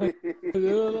Beyonce.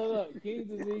 Look, Kings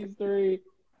is these three.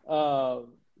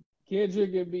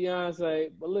 Kendrick and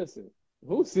Beyonce. But listen,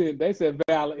 who said? They said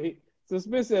Val.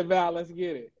 Suspence said Val, let's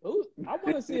get it. I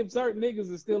want to see if certain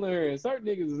niggas is still in here and certain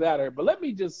niggas is out here. But let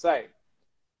me just say,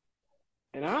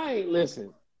 and I ain't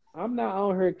listen. I'm not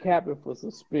on here capping for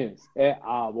Suspence at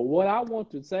all. But what I want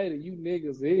to say to you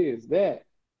niggas is that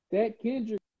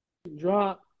Kendrick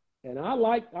drop, and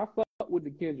I fuck with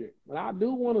the Kendrick. But I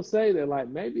do want to say that like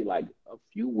maybe like a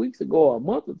few weeks ago or a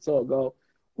month or so ago,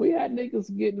 we had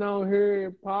niggas getting on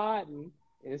here podding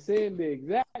and saying the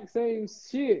exact same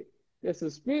shit that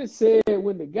Suspence said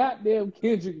when the goddamn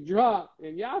Kendrick dropped,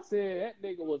 and y'all said that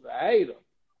nigga was a hater.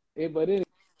 But anyway,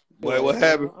 wait, what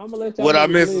happened? I'm gonna let y'all What I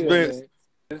live, missed, Suspence? man.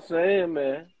 Just saying,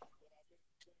 man.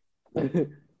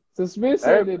 Suspence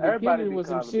said that the Everybody Kendrick be was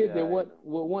some calling shit me that a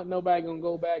what nobody gonna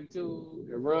go back to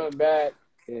and run back,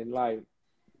 and like,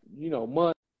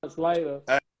 months later,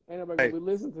 ain't nobody gonna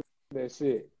be listening to that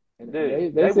shit. And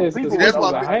they said people Suspence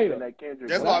was was a hater.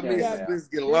 That's why me and Suspence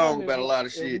get along about a lot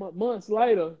of shit. Months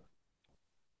later,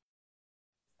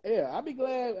 yeah, I'll be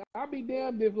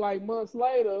damned if like months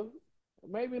later,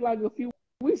 maybe like a few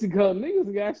weeks ago,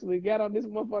 niggas actually got on this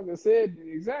motherfucker and said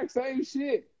the exact same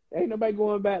shit. Ain't nobody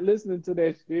going back listening to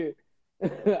that shit.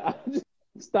 I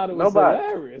just thought it was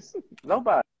hilarious.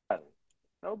 Nobody.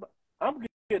 I'm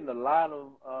getting a lot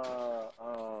of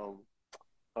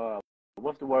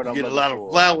what's the word I'm looking for? You get a lot of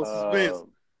flower Suspence.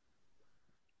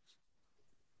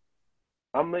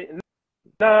 I mean,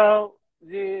 no.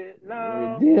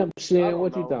 Redemption.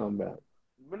 What you talking about?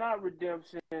 But not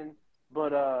redemption,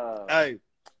 but hey.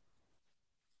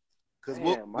 Cause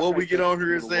what we get on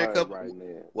here and say a couple.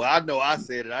 Well, I know I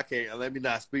said it. I can't. Let me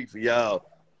not speak for y'all.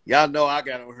 Y'all know I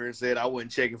got on here and said I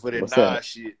wasn't checking for that Nas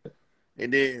shit.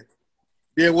 And then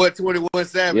what 21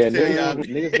 Savage tell y'all?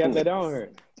 Niggas got that on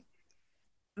here.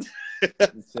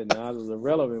 He said Nas was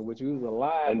irrelevant, which he was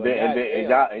alive. And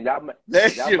y'all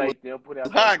made them put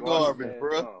out hot garbage,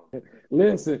 bro.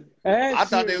 Listen, I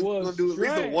thought they was gonna do at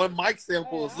least a one mic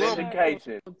sample or something.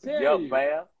 Vindication. Yep,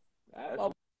 Val.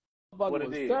 What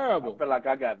it is. Terrible. I feel like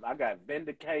I got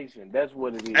vindication. That's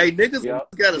what it is. Hey, niggas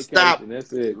gotta stop.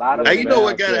 That's it. Hey, you know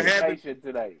what gotta happen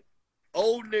today?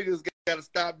 Old niggas gotta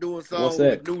stop doing songs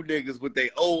with new niggas with their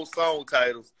old song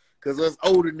titles. Cause us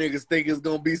older niggas think it's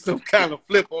gonna be some kind of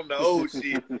flip on the old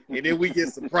shit, and then we get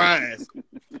surprised.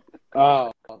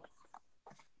 Oh.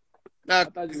 Now,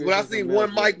 when I seen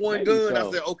one mic, one gun, I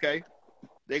said, okay,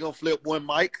 they gonna flip one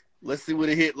mic. Let's see what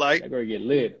it hit like. They're gonna get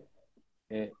lit.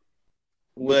 And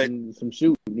some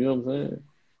shooting, you know what I'm saying?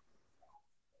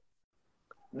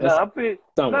 I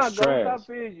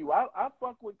feel you. I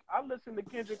listen to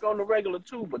Kendrick on the regular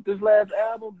too, but this last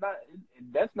album,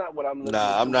 that's not what I'm listening to.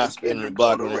 Nah, I'm not spinning the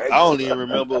block on it. I don't even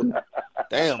remember.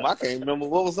 Damn, I can't remember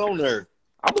what was on there.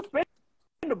 I was spinning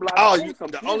the block. Oh,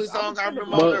 the only song I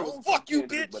remember on there was "Fuck You,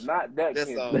 Bitch," but not that.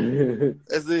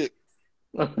 That's it.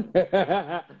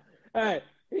 Hey,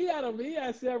 he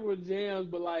had several jams,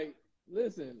 but like,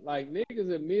 listen, like niggas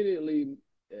admitted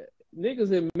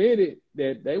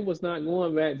that they was not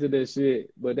going back to this shit,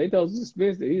 but they told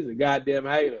Suspence that he's a goddamn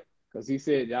hater because he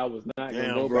said y'all was not going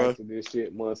to go back to this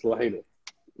shit months later.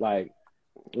 Like,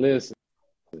 listen.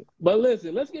 But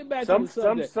listen, let's get back to the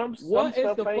subject. What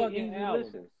is the fucking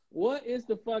album? What is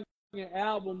the fucking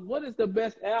album? What is the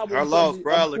best album of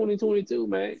 2022,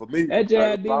 man? For me, that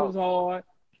JID was hard.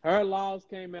 Her Loss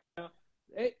came out.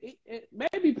 It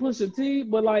maybe Pusha T,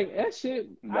 but like that shit,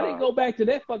 no. I didn't go back to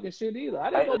that fucking shit either. I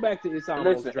didn't go back to It's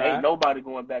Almost Dry. Ain't nobody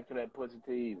going back to that Pusha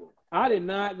T either. I did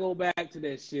not go back to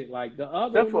that shit. Like the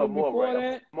other one before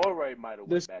that, Moray might have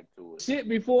went back to it. Shit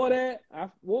before that,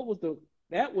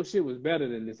 shit was better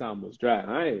than It's Almost Dry.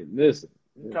 I ain't listen.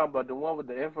 You talking about the one with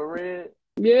the infrared?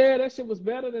 Yeah, that shit was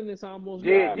better than It's Almost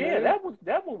Dry. Yeah, that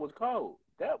one was cold.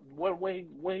 That when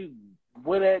he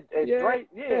went at Drake,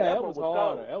 that was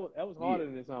harder. That was harder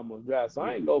than It's Almost Dry. So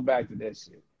I ain't go back to that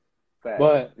shit. Fact.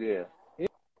 But yeah,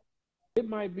 it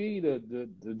might be the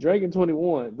Drake and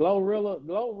 21.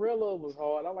 Glorilla was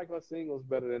hard. I like her singles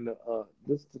better than the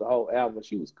whole album.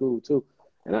 She was cool too.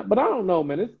 But I don't know,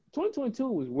 man. 2022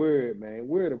 was weird, man.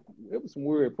 It was some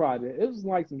weird project. It was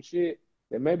like some shit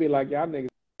that maybe like y'all niggas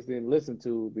didn't listen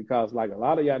to because like a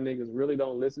lot of y'all niggas really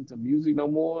don't listen to music no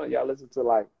more. Y'all listen to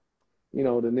like, the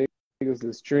niggas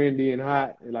that's trendy and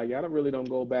hot. And like y'all really don't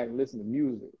go back and listen to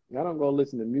music. Y'all don't go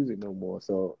listen to music no more.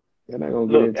 So you're not gonna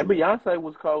get into it. Beyonce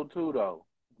was cold too, though.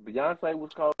 Beyonce was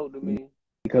cold to me.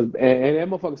 Because and that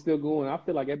motherfucker's still going. I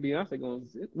feel like that Beyonce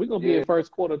we're gonna be in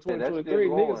first quarter 2023.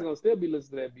 Niggas gonna still be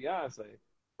listening to that Beyonce.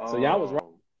 So y'all was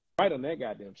right on that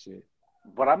goddamn shit.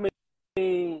 But I mean,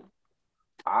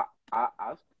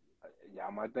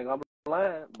 Y'all might think I'm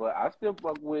lying, but I still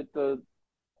fuck with the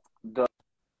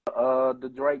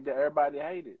Drake that everybody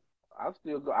hated. I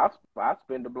still go. I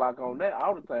spin the block on that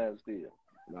all the time still.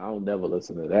 I don't never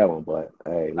listen to that one, but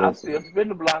hey, listen. I still spin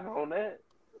the block on that.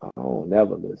 I don't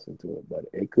never listen to it, but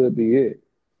it could be it.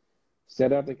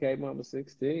 Shout out to K Mama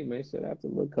 16, man. Shout out to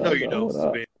Lil Cuz. No, you don't.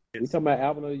 We talking about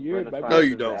album of the year, baby. No,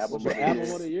 you don't. Album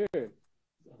of the year.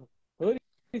 Hoodie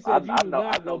said you do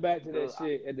not go back to that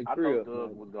shit at the crib. I know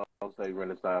Doug was gonna say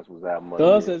Renaissance was album of the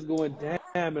year. Doug says going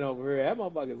diamond over here. That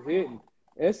motherfucker's hitting.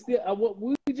 It's still what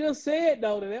we just said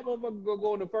though. That motherfucker gonna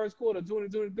go in the first quarter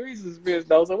 2023 suspense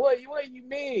though. So what you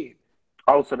mean?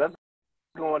 Oh, so that's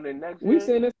going in next year? We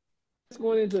saying that's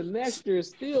going into next year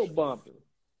still bumping.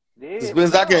 Yeah,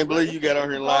 Spence, I can't believe you got on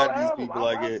here and lied to these people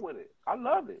like that. I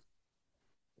love it.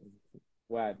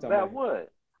 Why? About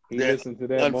what? He listened to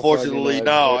that. Unfortunately,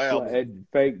 no. At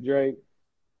fake Drake.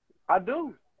 I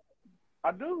do.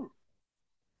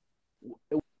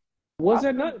 Was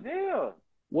that nothing? Yeah.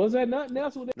 Was that nothing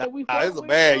else that we? It's a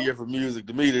bad year for music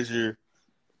to me this year.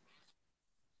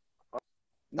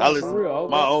 I listen to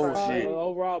my own shit.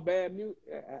 Overall bad music.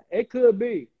 It could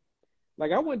be.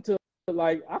 Like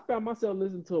I found myself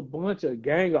listening to a bunch of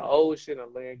gang of old shit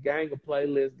on land, gang of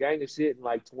playlists, gang of shit in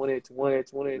like 2020,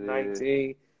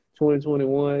 2019,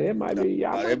 2021. It might be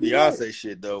y'all. That Beyonce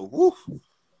shit though. Woo.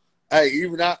 Hey,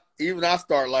 even I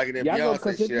start liking that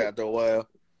Beyonce shit after a while.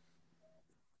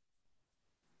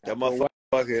 That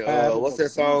motherfucking what's that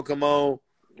song? Come on.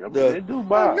 I know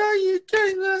you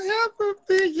can't help but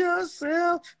be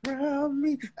yourself around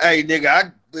me. Hey,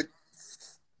 nigga,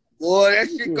 boy, that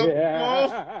shit come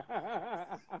on.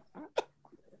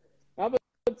 I'm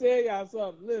gonna tell y'all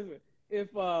something. Listen,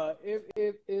 if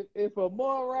a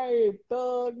Moray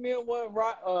Thug nigga wasn't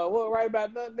right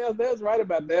about nothing else, they was right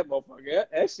about that motherfucker.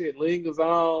 That shit lingers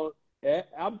on.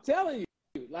 I'm telling you,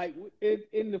 like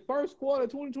in the first quarter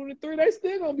of 2023, they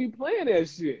still gonna be playing that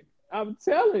shit. I'm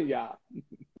telling y'all,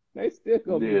 they still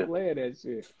gonna be playing that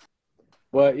shit.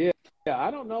 But yeah,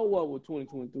 I don't know what was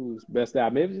 2022's best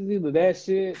album. Maybe it's either that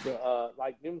shit,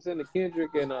 like you know what I'm saying, the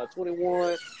Kendrick and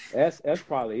 21. That's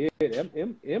probably it.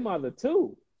 M are the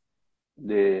two.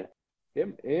 Yeah.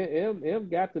 M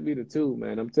got to be the two,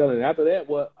 man. I'm telling you. After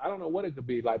that, I don't know what it could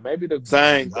be. Like maybe the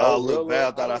same. Look,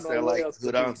 Val thought I said like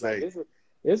Hoodonce.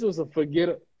 This was a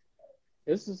forgettable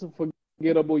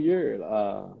year.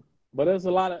 But there's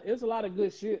a lot of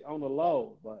good shit on the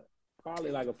low, but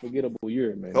probably like a forgettable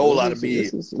year, man. Whole lot of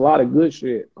mid. It's a lot of good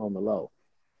shit on the low,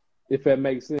 if that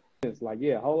makes sense. Like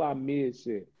a whole lot of mid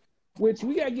shit. Which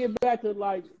we gotta get back to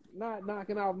like not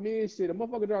knocking out mid shit. A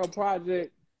motherfucker drop a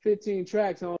project, 15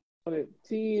 tracks on it,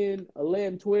 10,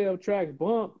 11, 12 tracks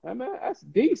bump. I mean, that's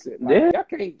decent. Like, y'all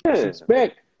can't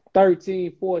expect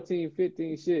 13, 14,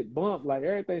 15 shit bump. Like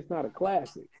everything's not a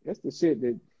classic. That's the shit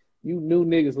that you new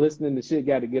niggas listening to shit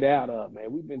got to get out of,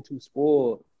 man. We've been too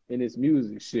spoiled in this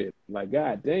music shit. Like,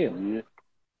 goddamn.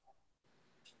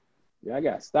 Yeah, I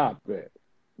got to stop that.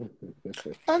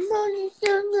 I know you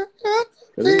can't.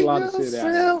 There's a lot of shit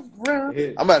out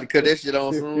there. I'm about to cut that shit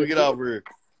on soon as we get over here.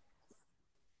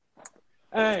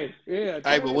 Hey, yeah.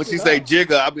 Hey, but when she say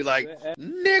jigger, I'll be like,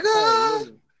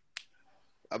 nigga.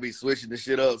 I'll be switching the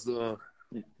shit up, so.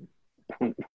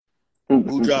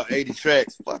 Who dropped 80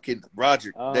 tracks? Fucking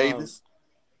Roger Davis.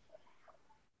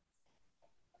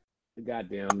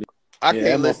 Goddamn. I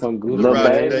can't listen to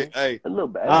Roger Davis. Hey,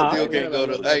 I still can't go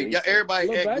to. Hey, everybody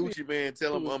at Gucci Man,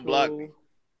 tell him unblock me.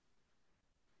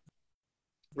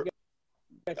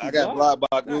 I got blocked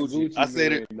by Gucci. I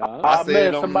said it. I said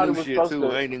it on the new shit too.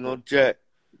 I ain't even gonna chat.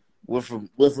 Went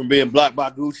from being blocked by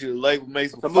Gucci to label made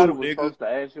some somebody food, was nigga. Supposed to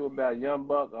ask you about Young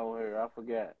Buck on here. I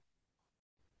forgot.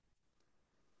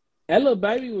 That little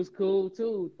baby was cool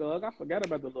too, Thug. I forgot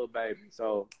about the little baby,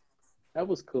 so that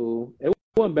was cool. It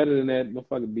wasn't better than that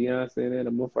motherfucking Beyonce and that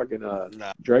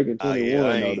motherfucking Drake and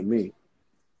 21 though to me.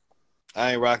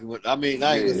 I ain't rocking with. I mean,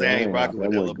 I ain't gonna say I ain't rocking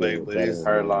with that little baby, but it's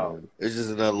her long. It's just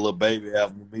another little baby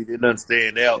album to me. It doesn't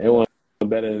stand out. It wasn't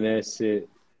better than that shit.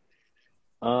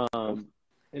 And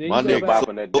then my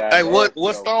nigga. Hey, what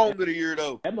song of the year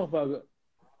though? That motherfucker.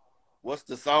 What's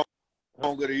the song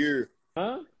of the year?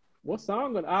 Huh? What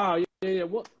song? Yeah.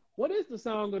 What is the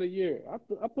song of the year?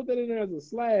 I put that in there as a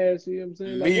slash. You know what I'm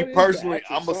saying? Me personally,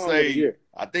 I'm gonna say.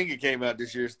 I think it came out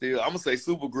this year. Still, I'm gonna say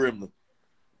Super Gremlin.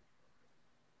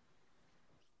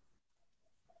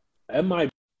 That might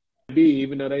be,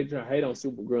 even though they try to hate on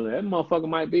Super Gremlin. That motherfucker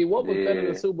might be. What was better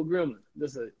than Super Gremlin?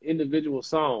 Just an individual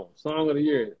song of the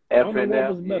year. I don't know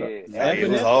what was better. It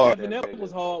was hard. FNF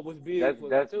was hard. Was big for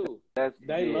them too.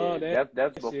 They love that.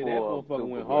 That's shit. before that motherfucker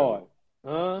went hard.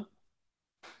 Huh?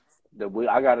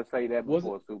 I gotta say that Was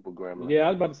before Super Gremlin. Yeah, I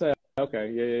was about to say.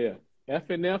 Okay, yeah.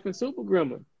 FNF and Super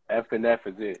Gremlin. FNF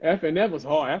is it. FNF was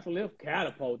hard. FNF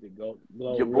catapulted. Your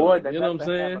boy, you know what I'm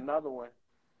saying? Have another one.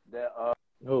 That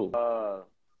Who?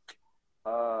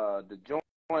 The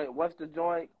joint. What's the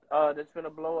joint? That's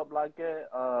finna blow up like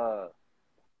that.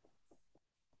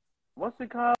 What's it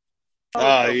called?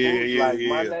 Yeah.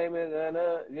 My name is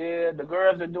the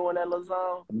girls are doing that little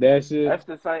song. That shit. That's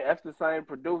the same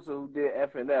producer who did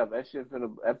FNF. That shit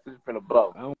finna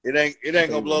blow. It ain't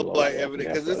gonna blow like FNF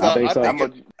because it's. I ain't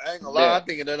gonna lie. I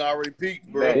think it done already peaked,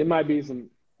 bro. It might be some.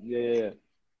 Yeah.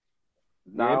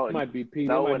 No, it might be peaked.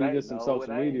 It might be just some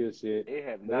social media shit. It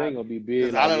ain't gonna be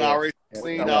big. I done already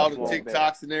seen all the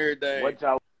TikToks and everything. What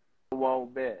y'all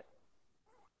won't bet?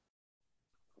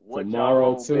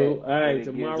 Tomorrow too. Hey,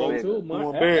 tomorrow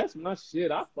too. That's my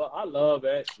shit. I love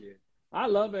that shit. I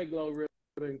love that Glorilla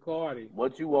and Cardi.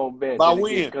 What you won't bet? By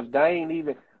when? Because they ain't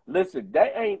even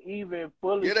they ain't even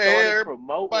fully started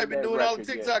promoting that been doing all the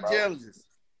TikTok challenges.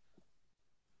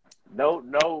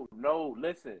 No.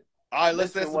 Listen. All right,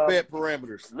 let's set some bet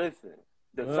parameters. Listen.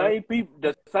 The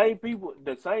same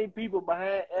people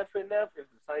behind FNF is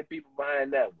the same people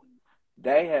behind that one.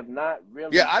 They have not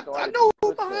really. Yeah, I know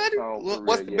who's behind it.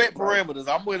 What's the bet parameters?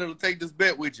 I'm willing to take this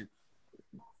bet with you.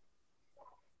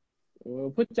 Well,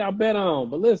 put y'all bet on.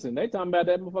 But listen, they talking about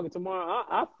that motherfucker tomorrow.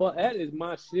 That is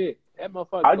my shit. That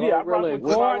motherfucker. Glorilla and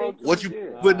Cardi. What you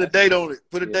putting the date on it?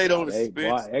 Put a date on it,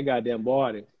 Spence. That goddamn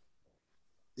Barty.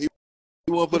 You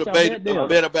want to put a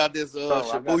bet about this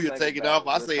Shibuya taking off?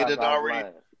 I say it already.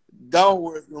 Gone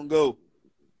where it's gonna go.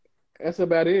 That's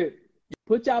about it.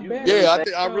 Put y'all bet. Yeah,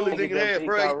 I really think it had,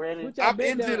 bro. I'm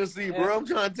in Tennessee, bro. I'm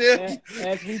trying to tell you.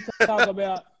 As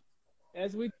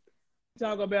we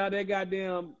talk about that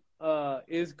goddamn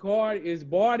is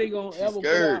Barty gonna ever put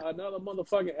out another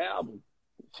motherfucking album?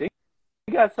 She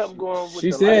got something going with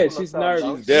she the said she's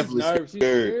nervous. She's definitely scared. She's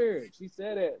scared. She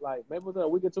said it like maybe it was a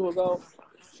week or two ago.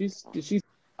 She's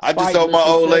I just told my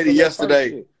old lady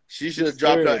yesterday she should have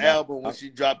dropped her album when she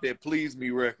dropped that Please Me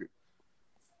record.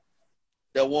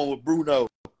 That one with Bruno.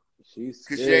 Because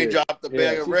she ain't dropped a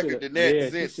better record than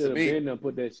that since to me. Been done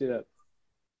put that shit up.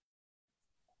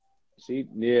 She's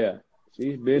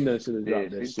been done should have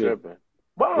dropped that shit. Tripping.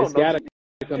 Well, it's gotta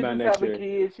come out next year.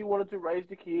 Kids. She wanted to raise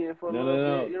the kid for a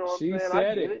little bit. You know what she I'm saying?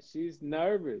 said it. She's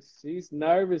nervous. She's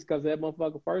nervous because that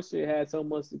motherfucker first year had so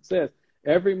much success.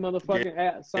 Every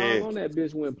motherfucking song on that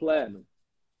bitch went platinum.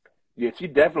 Yeah, she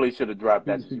definitely should have dropped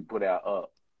that she put out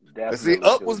Up. See,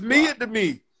 Up was mid to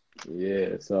me.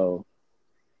 Yeah, so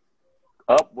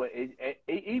Up,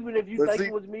 even if you think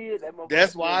it was mid,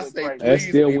 that's why I say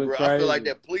Please Me, bro. I feel like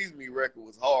that Please Me record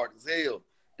was hard as hell.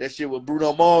 That shit with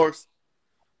Bruno Mars.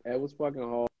 That was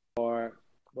fucking hard.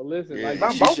 But listen,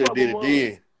 she should have did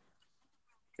it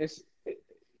then.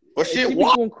 She be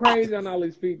going crazy on all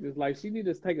these features. Like she need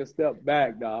to take a step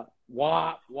back, dog.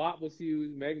 WAP was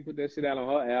huge. Megan put that shit out on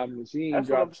her album, and she ain't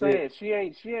dropped shit. That's what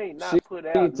I'm saying. She ain't put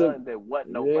out nothing that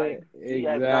wasn't no banger. She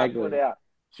has not put out.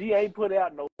 She ain't put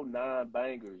out no 9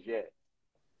 bangers yet.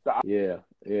 So I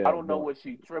don't know what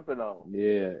she tripping on.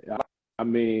 Yeah, I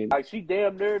mean, like she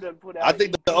damn near done put out. I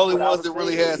think the only ones that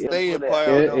really had staying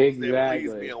power was Please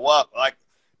Me and WAP. Like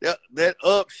that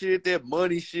Up shit, that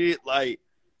Money shit, like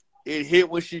it hit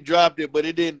when she dropped it, but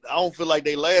it didn't. I don't feel like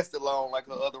they lasted long like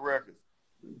her other records.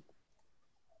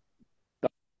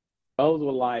 Those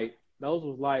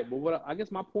was like, but what I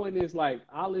guess my point is like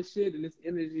all this shit and this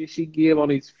energy she give on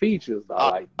these features,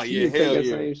 like she take that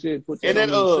same shit, put that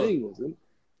on these singles.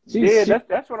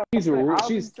 That's what I'm saying.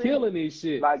 She's killing these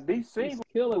shit. Like these singles,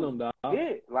 she's killing them, dog.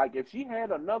 Yeah, like if she had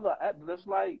another, just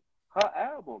like her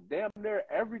album, damn near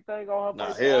everything on her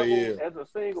first album as a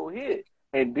single hit.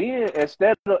 And then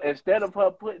instead of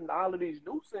her putting all of these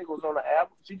new singles on the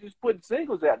album, she just putting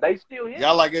singles out. They still hit.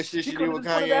 Y'all like that shit she did with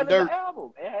Kanye and Dirt.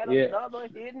 It had another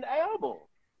hidden album.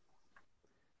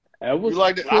 You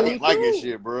like that? I didn't like that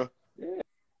shit, bro. Yeah.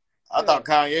 I thought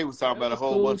Kanye was talking about a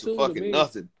whole bunch of fucking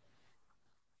nothing.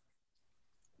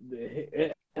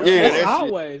 That's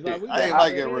always. Like, I ain't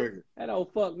like that record. That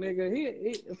old fuck nigga.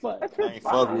 He fuck. I ain't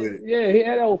fuck with it. Yeah, he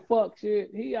had that old fuck shit.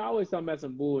 He always talking about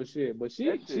some bullshit. But she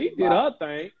did her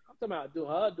thing. I'm talking about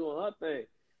doing her thing.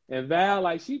 And Val,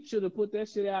 like, she should have put that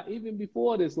shit out even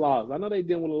before this loss. I know they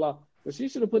didn't with a loss, but she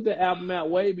should have put the album out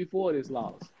way before this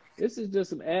loss. This is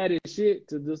just some added shit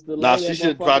to just the. Nah, she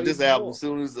should drop this album as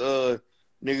soon as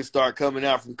niggas start coming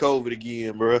out from COVID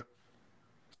again, bro.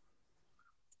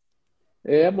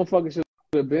 Yeah, that motherfucker should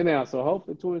have been out. So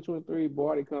hopefully 2023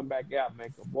 Barty come back out,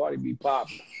 man. Cause Barty be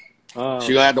popping. She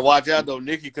gonna have to watch out though.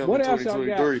 Nicki coming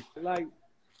 2023. Like,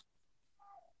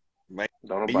 man,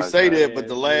 You say that, but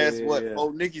the last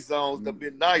 4 Nicki songs have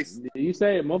been nice. You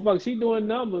say it, motherfucker. She doing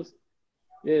numbers.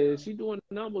 Yeah, she doing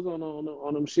numbers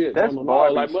on them shit. That's on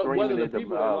Barbie like screaming whether the at the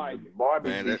people that like Barbie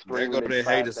man. That screaming go at that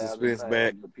hater suspense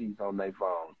back. The piece on their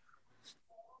phone.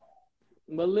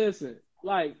 But listen,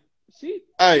 like she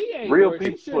ain't real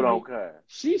worried. people don't care.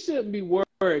 She shouldn't be worried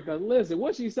because listen,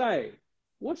 what she say?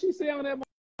 What she say on that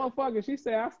motherfucker? She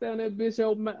say I stay on that bitch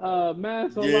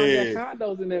man so long got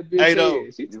condos in that bitch. Hey though,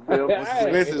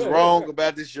 Suspense is wrong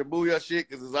about this Shibuya shit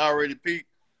because it's already peaked.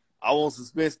 I want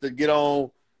Suspense to get on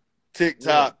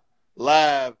TikTok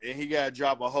live and he got to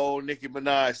drop a whole Nicki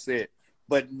Minaj set,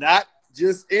 but not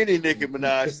just any Nicki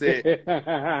Minaj set.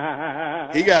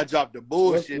 He got to drop the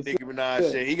bullshit Nicki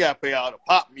Minaj shit. He got to pay all the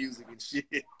pop music and shit.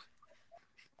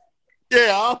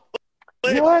 Yeah,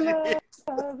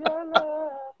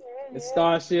 it's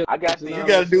Starship. I got you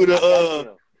got to do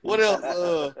the what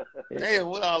else? Damn,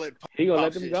 what all that? He gonna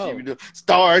let them go.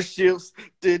 Starships.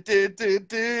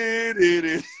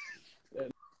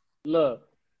 Look,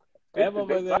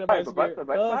 everybody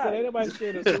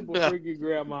scared of super freaky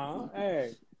grandma.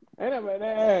 Hey,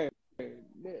 hey.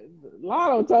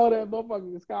 Lotto told that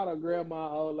motherfucker Scott or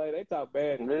grandma old lady. They talk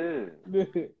bad. Yeah.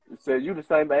 Said you the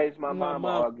same age my mama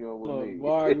arguing with me.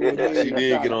 She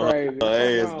did get on her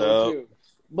ass, dog.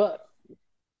 But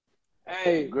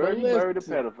hey, girl, you married a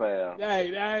pedophile.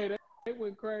 Hey, they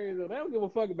went crazy. They don't give a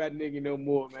fuck about Nicki no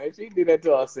more, man. She did that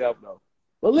to herself though.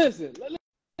 But listen.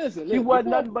 She wasn't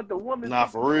nothing but the woman. Nah,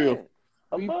 for real.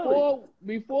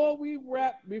 Before we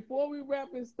wrap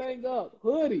this thing up,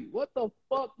 Hoodie, what the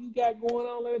fuck you got going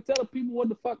on? Let me tell the people what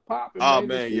the fuck popping. Oh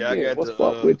man, I got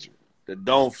the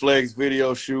Don't Flex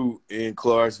video shoot in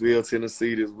Clarksville,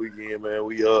 Tennessee this weekend, man.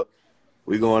 We up.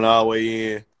 We going all the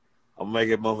way in. I'm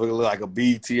making motherfucker look like a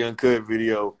BT uncut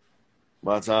video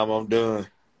by the time I'm done.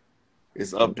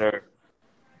 It's up there.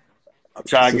 I'm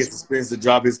trying to get Suspense to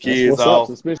drop his kids off.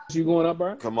 Suspense, you going up,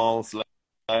 bro? Come on,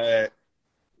 slide.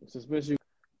 Suspense, you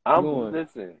going.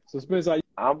 Listen. Suspense,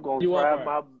 I'm gonna try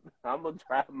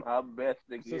my best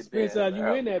to get Suspense, are you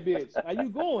in that bitch? Are you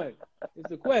going? It's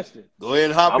the question. Go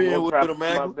ahead and hop in with him,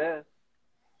 man.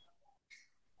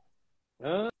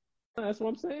 That's what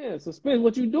I'm saying. Suspense,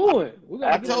 what you doing?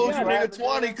 I told you, nigga,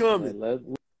 20 coming.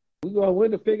 We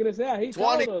going to figure this out. He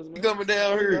 20 told us, man. coming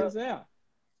down here.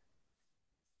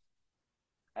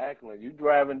 Ackland, you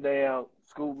driving down,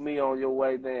 scoop me on your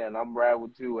way down. I'm riding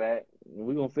with you, Ack.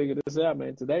 We're going to figure this out,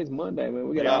 man. Today's Monday, man.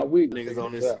 We got all week. Niggas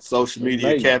on this social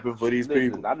media capping for these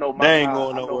people. I know my they ain't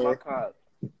going nowhere.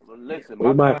 Listen,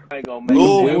 my car ain't going to make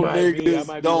Louisville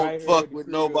niggas don't fuck with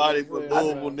nobody but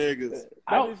Louisville niggas.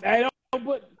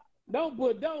 Don't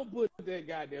put that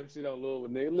goddamn shit on Louisville,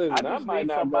 nigga. Listen, I might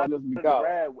not buy this because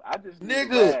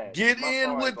nigga, get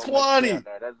in with 20.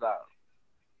 That's all.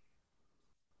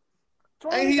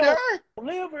 Ain't he there?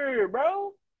 Live here,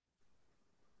 bro.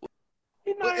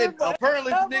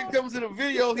 Apparently, if the nigga comes in the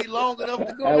video, he long enough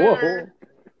to go there.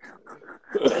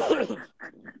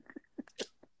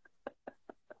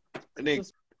 And then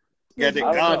got that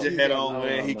ganja hat on,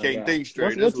 man. He can't think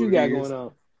straight. What you got going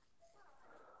on?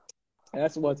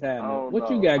 That's what's happening. What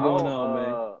you got going on,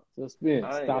 man? Suspense.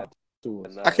 Stop to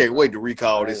us. I can't wait to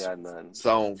recall this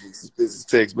song from Suspense's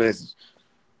text message.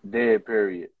 Dead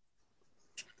period.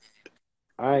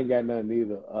 I ain't got nothing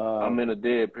either. I'm in a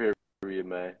dead period,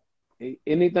 man.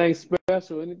 Anything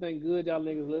special, anything good y'all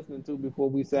niggas listening to before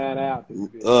we sign out?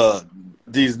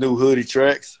 These new Hoodie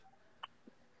tracks.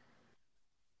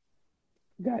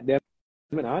 God damn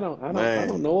it, I don't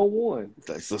know a one.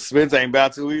 Suspense ain't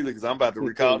about to either because I'm about to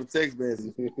recall the text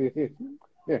message.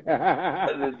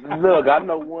 Look, I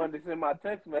know one that's in my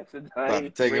text message. About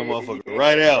to take a motherfucker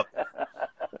right out.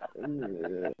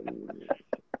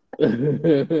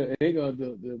 Ain't gonna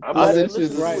do. That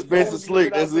shit's right. Suspense is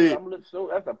slick. That's it.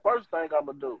 That's the first thing I'm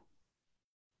gonna do.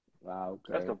 Wow,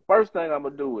 okay. That's the first thing I'm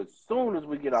gonna do as soon as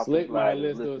we get off Slick the flight.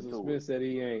 Slick might listen to Suspense said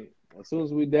he ain't. As soon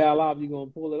as we dial off, you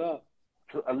gonna pull it up.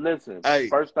 Listen, hey,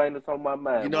 first thing that's on my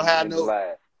mind. You know how I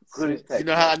know? You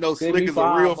know how I know Slick is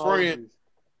a real friend?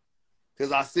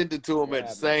 Because I sent it to him at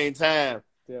the same time.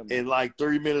 And like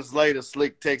 3 minutes later,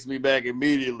 Slick texts me back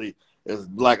immediately. It's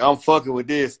like, I'm fucking with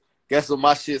this. Guess what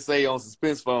my shit say on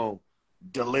Suspense phone?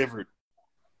 Delivered.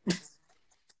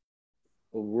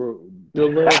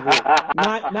 Delivered.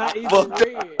 not even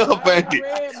red. Not red, my nigga.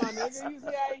 You see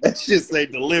how that shit say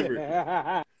delivered.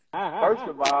 First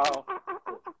of all,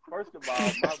 my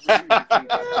video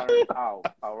turned off.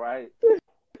 All right.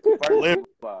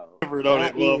 Delivered on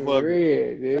that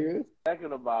motherfucker. Red,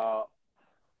 second of all,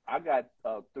 I got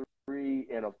a 3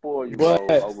 and a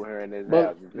 4-year-old over here in this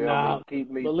house. Nah,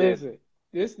 keep me. But listen.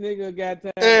 This nigga got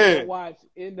time to watch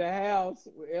In the House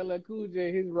with LL Cool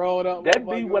J. He's rolled up. That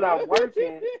be when I'm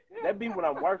working. That be when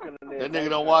I'm working. That nigga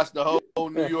don't watch the whole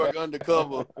New York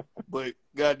Undercover, but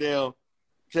goddamn,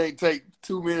 can't take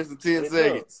 2 minutes and 10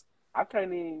 seconds. I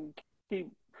can't even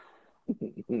keep.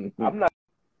 I'm not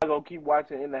gonna keep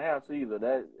watching In the House either.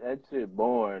 That shit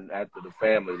boring after the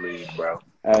family leaves, bro.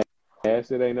 That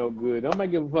shit ain't no good. Don't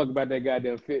give a fuck about that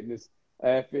goddamn fitness.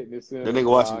 Fitness center. That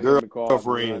nigga watching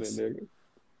Girlfriends.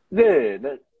 Yeah,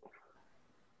 that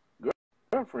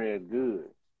Girlfriend's good.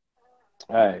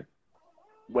 Hey.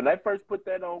 When they first put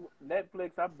that on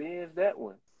Netflix, I binged that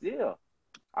one. Yeah.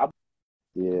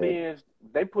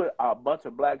 They put a bunch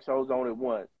of black shows on at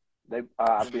once. I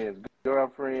binged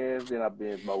Girlfriends, then I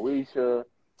binged Moesha,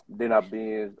 then I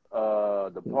binged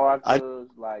The Parkers.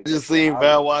 I just seen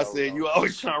Val Watts said, "You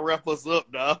always trying to wrap us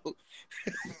up, dog."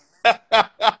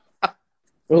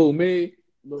 Who, me?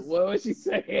 What was she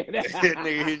saying? That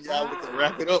nigga hit y'all with the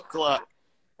wrap it up clock.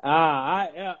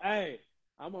 Hey,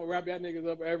 I'm gonna wrap y'all niggas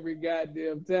up every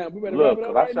goddamn time. We better wrap it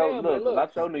up right now. Look, I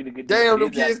sure need to get damn, them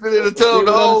kids been in the tub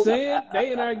the whole. They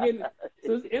in there getting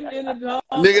in the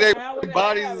tub. Nigga, their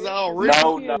bodies is all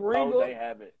wrinkled. No, they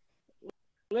haven't.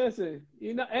 Listen,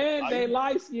 and they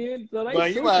light skinned, so they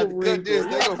man, you might have to cut this.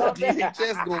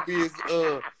 DHS gonna be his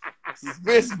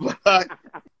suspension block.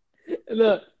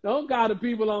 Look, don't call the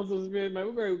people on suspension,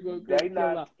 man. We're going to kill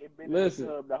out. Listen,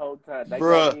 the whole time. They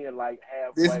bruh, in like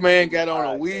this man got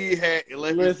on a weed hat and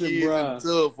let his kids in the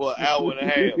tub for an hour and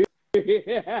a half.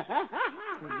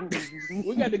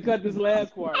 We got to cut this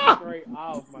last part straight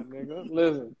off, my nigga.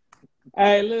 Listen.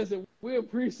 Hey, listen, we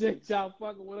appreciate y'all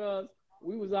fucking with us.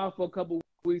 We was off for a couple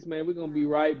weeks, man. We're going to be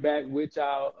right back with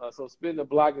y'all. So spin the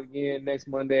block again next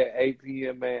Monday at 8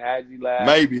 p.m., man. IG Live.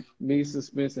 Maybe. Me,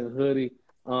 Suspense, and Hoodie.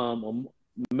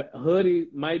 Hoodie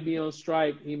might be on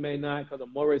strike. He may not, because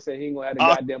Amore said he ain't gonna have the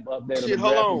goddamn update shit, on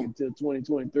the graphic until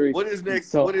 2023. What is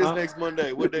next? What is next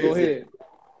Monday? What day is it?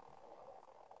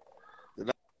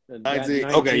 The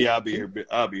 19th. Okay, yeah, I'll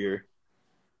be here.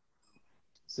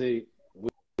 See, we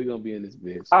gonna be in this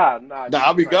bitch. Nah,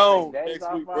 I'll be gone next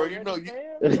week, bro. You know,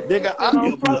 nigga,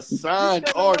 I'm a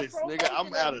signed artist, nigga.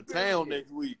 I'm out of town next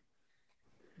week,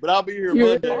 but I'll be here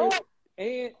Monday.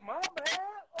 And my bad.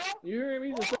 You hear me?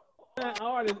 He's a signed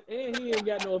artist, and he ain't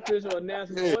got no official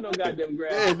announcement. What no goddamn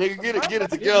graphic? Yeah, nigga, get it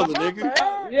together,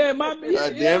 nigga. Yeah, my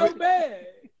bad.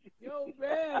 Yo,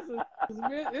 bad.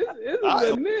 It's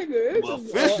a nigga. It's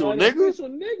official an nigga. Official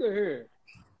nigga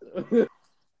here.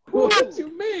 What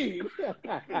you mean?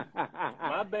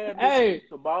 My bad, hey,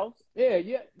 Mr. Boss.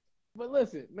 Yeah. But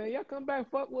listen, man, y'all come back,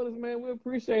 fuck with us, man. We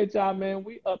appreciate y'all, man.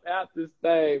 We up out this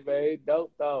thing, man.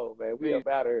 Dope, man. We up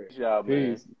out here. Y'all,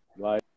 man. Peace. Like.